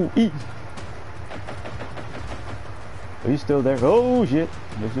you still there? Oh shit!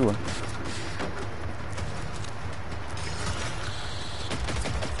 Yes you are.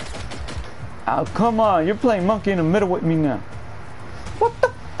 Oh, come on, you're playing monkey in the middle with me now. What the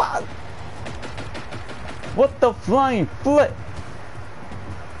fuck? What the flying flip?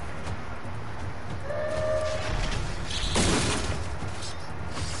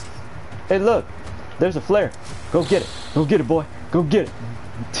 Hey, look, there's a flare. Go get it. Go get it, boy. Go get it.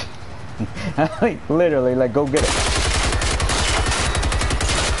 Like, literally, like, go get it.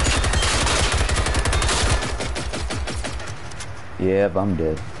 Yep, I'm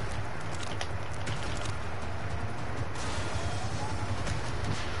dead.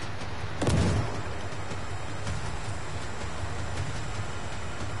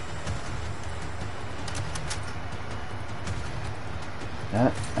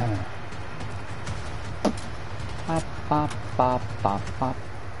 Pop, pop, pop, pop, pop.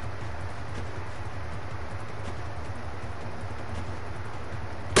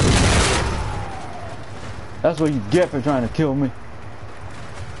 That's what you get for trying to kill me.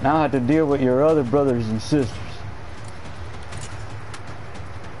 Now I have to deal with your other brothers and sisters.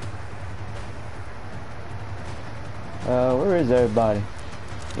 Where is everybody?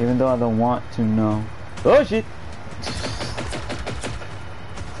 Even though I don't want to know. Oh shit!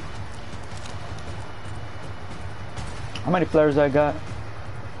 How many flares I got?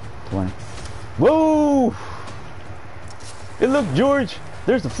 20. Whoa! Hey look, George!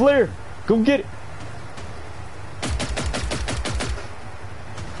 There's the flare! Go get it!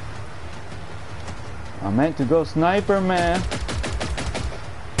 I meant to go sniper, man.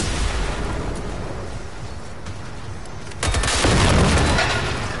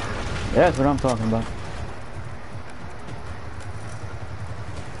 That's what I'm talking about.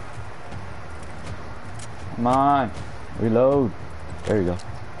 Come on. Reload. There you go.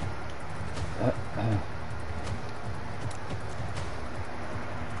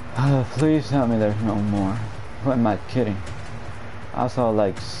 Please tell me there's no more. What am I kidding? I saw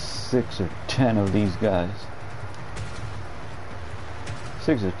like 6 or 10 of these guys.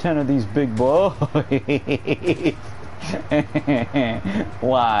 6 or 10 of these big boys.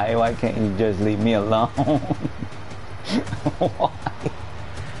 Why? Why can't you just leave me alone? Why?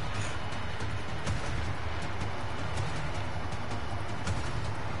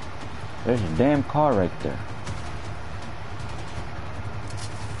 There's a damn car right there.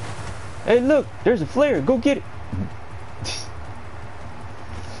 Hey look, there's a flare, go get it.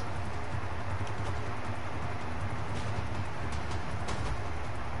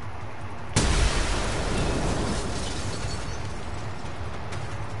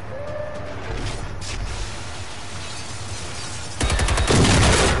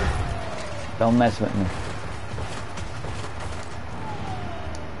 Don't mess with me.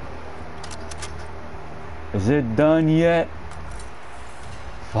 Is it done yet?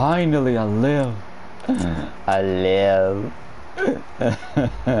 Finally, I live. I live.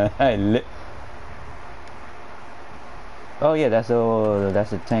 I live. Oh yeah, that's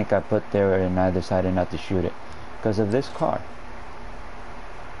a tank I put there, and I decided not to shoot it because of this car.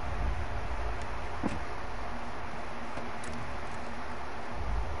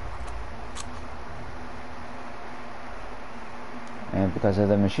 And because of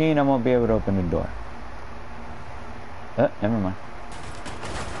the machine, I won't be able to open the door. Never mind.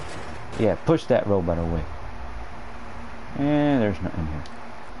 Yeah, push that robot away. And there's nothing here.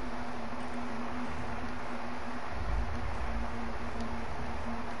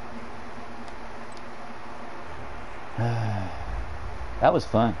 That was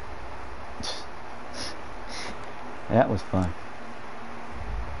fun. That was fun.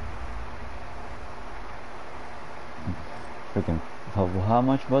 Freaking, how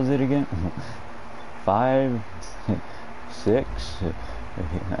much was it again? 5, 6,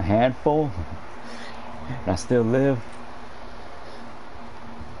 a handful. And I still live.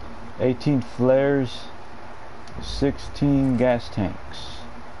 18 flares, 16 gas tanks.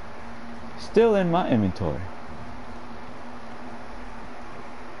 Still in my inventory.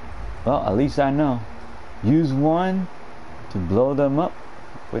 Well, at least I know. Use one to blow them up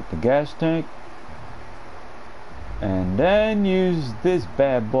with the gas tank. And then use this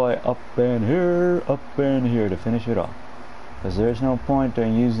bad boy up in here to finish it off. Because there's no point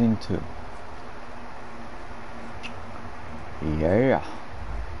in using two. Yeah.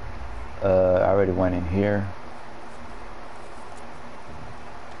 I already went in here.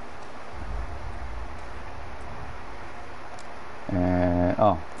 And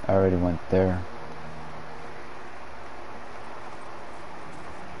oh, I already went there.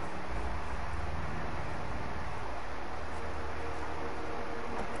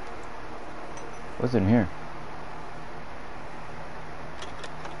 What's in here?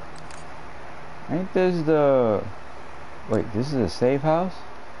 Ain't this the... Wait, this is a safe house?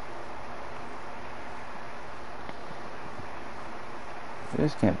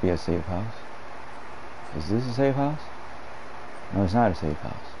 This can't be a safe house. Is this a safe house? No, it's not a safe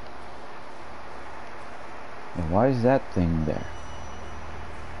house. And why is that thing there?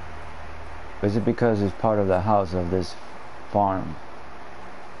 Is it because it's part of the house of this farm?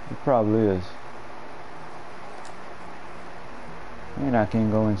 It probably is. And I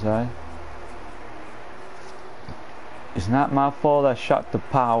can't go inside. It's not my fault I shot the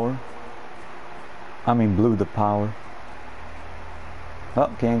power. I mean blew the power. Oh,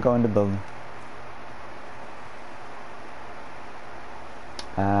 can't go in the building.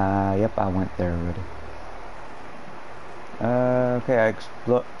 Yep, I went there already. Okay, I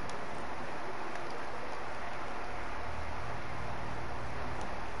explode.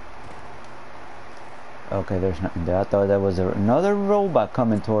 Okay, there's nothing there. I thought that was another robot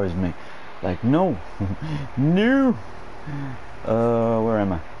coming towards me. Like, no. No. Where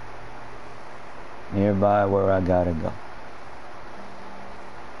am I? Nearby where I gotta go.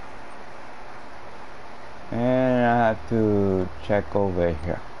 And I have to check over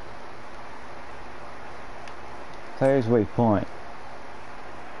here. Player's waypoint.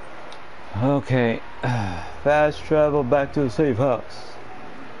 Okay. Fast travel back to the safe house.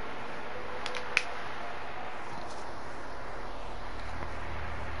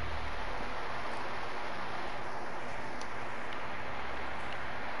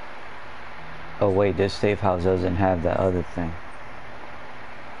 Oh wait, this safe house doesn't have that other thing.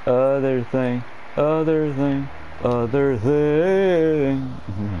 Other thing. Other thing. Other thing.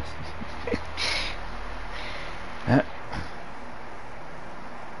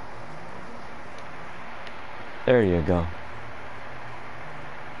 There you go.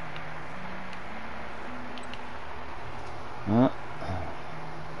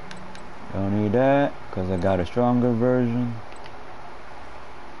 Don't need that because I got a stronger version.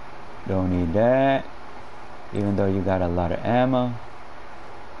 Don't need that, even though you got a lot of ammo.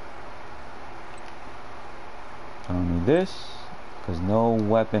 Don't need this, because no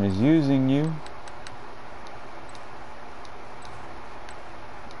weapon is using you.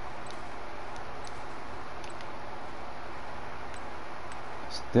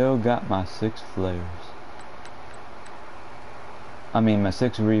 Still got my 6 flares. I mean my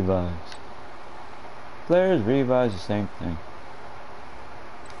 6 revives. Flares, revives, the same thing.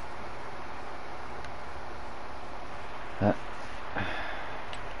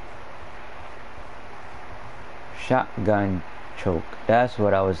 Shotgun choke. That's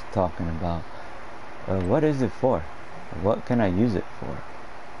what I was talking about. What is it for? What can I use it for?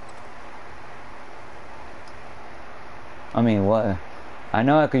 I mean, what? I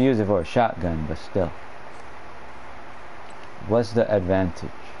know I could use it for a shotgun, but still. What's the advantage?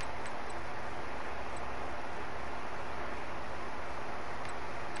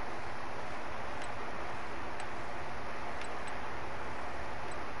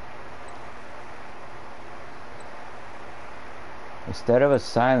 Instead of a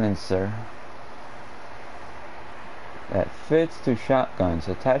silencer that fits to shotguns,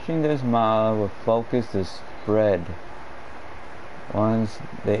 attaching this model will focus the spread once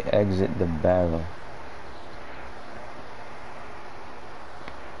they exit the barrel.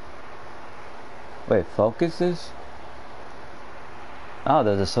 Wait, focuses?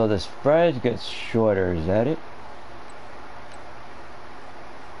 Oh, so the spread gets shorter, is that it?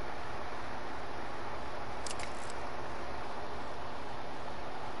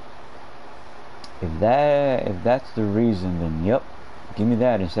 If that's the reason, then yep, give me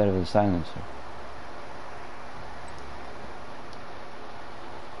that instead of the silencer.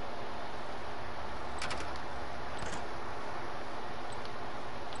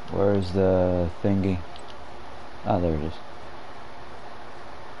 Where's the thingy? Ah, there it is.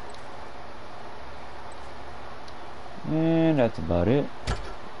 And that's about it.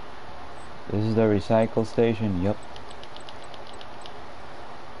 This is the recycle station. Yup.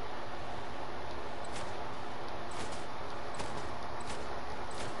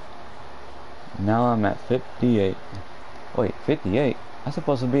 Now I'm at 58. Wait, 58? I'm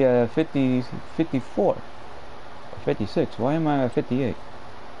supposed to be at 50, 54 or 56. Why am I at 58?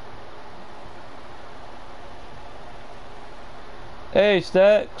 Hey,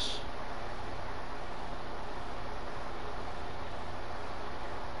 Stacks.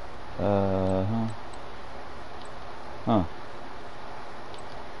 Huh.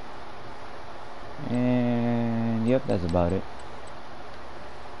 And yep, that's about it.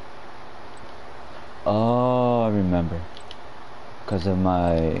 Oh, I remember. Because of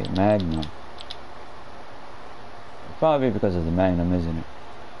my Magnum. Probably because of the Magnum, isn't it?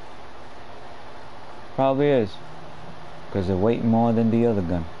 Probably is. Because it weight more than the other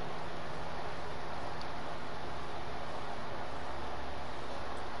gun.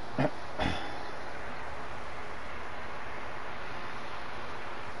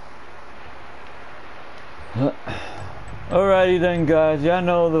 Alrighty then, guys. Y'all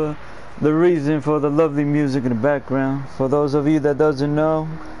know the reason for the lovely music in the background. For those of you that doesn't know,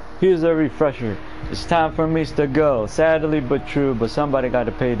 here's a refresher. It's time for me to go. Sadly but true, but somebody got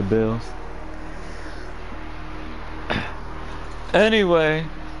to pay the bills. Anyway,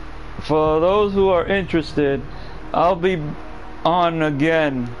 for those who are interested, I'll be on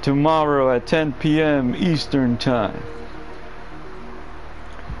again tomorrow at 10 p.m. Eastern Time.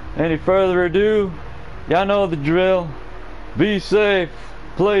 Any further ado, y'all know the drill. Be safe,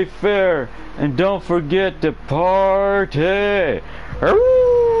 play fair, and don't forget to party.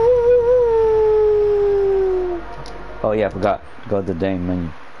 Oh yeah, I forgot. Go to the dang menu.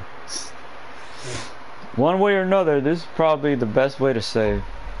 One way or another, this is probably the best way to save.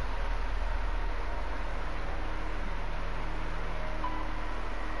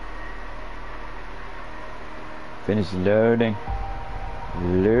 Finish loading.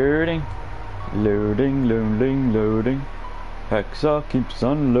 Loading. Loading, loading, loading. Hacksaw keeps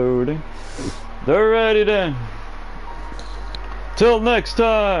unloading. They're ready then. Till next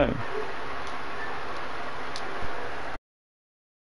time.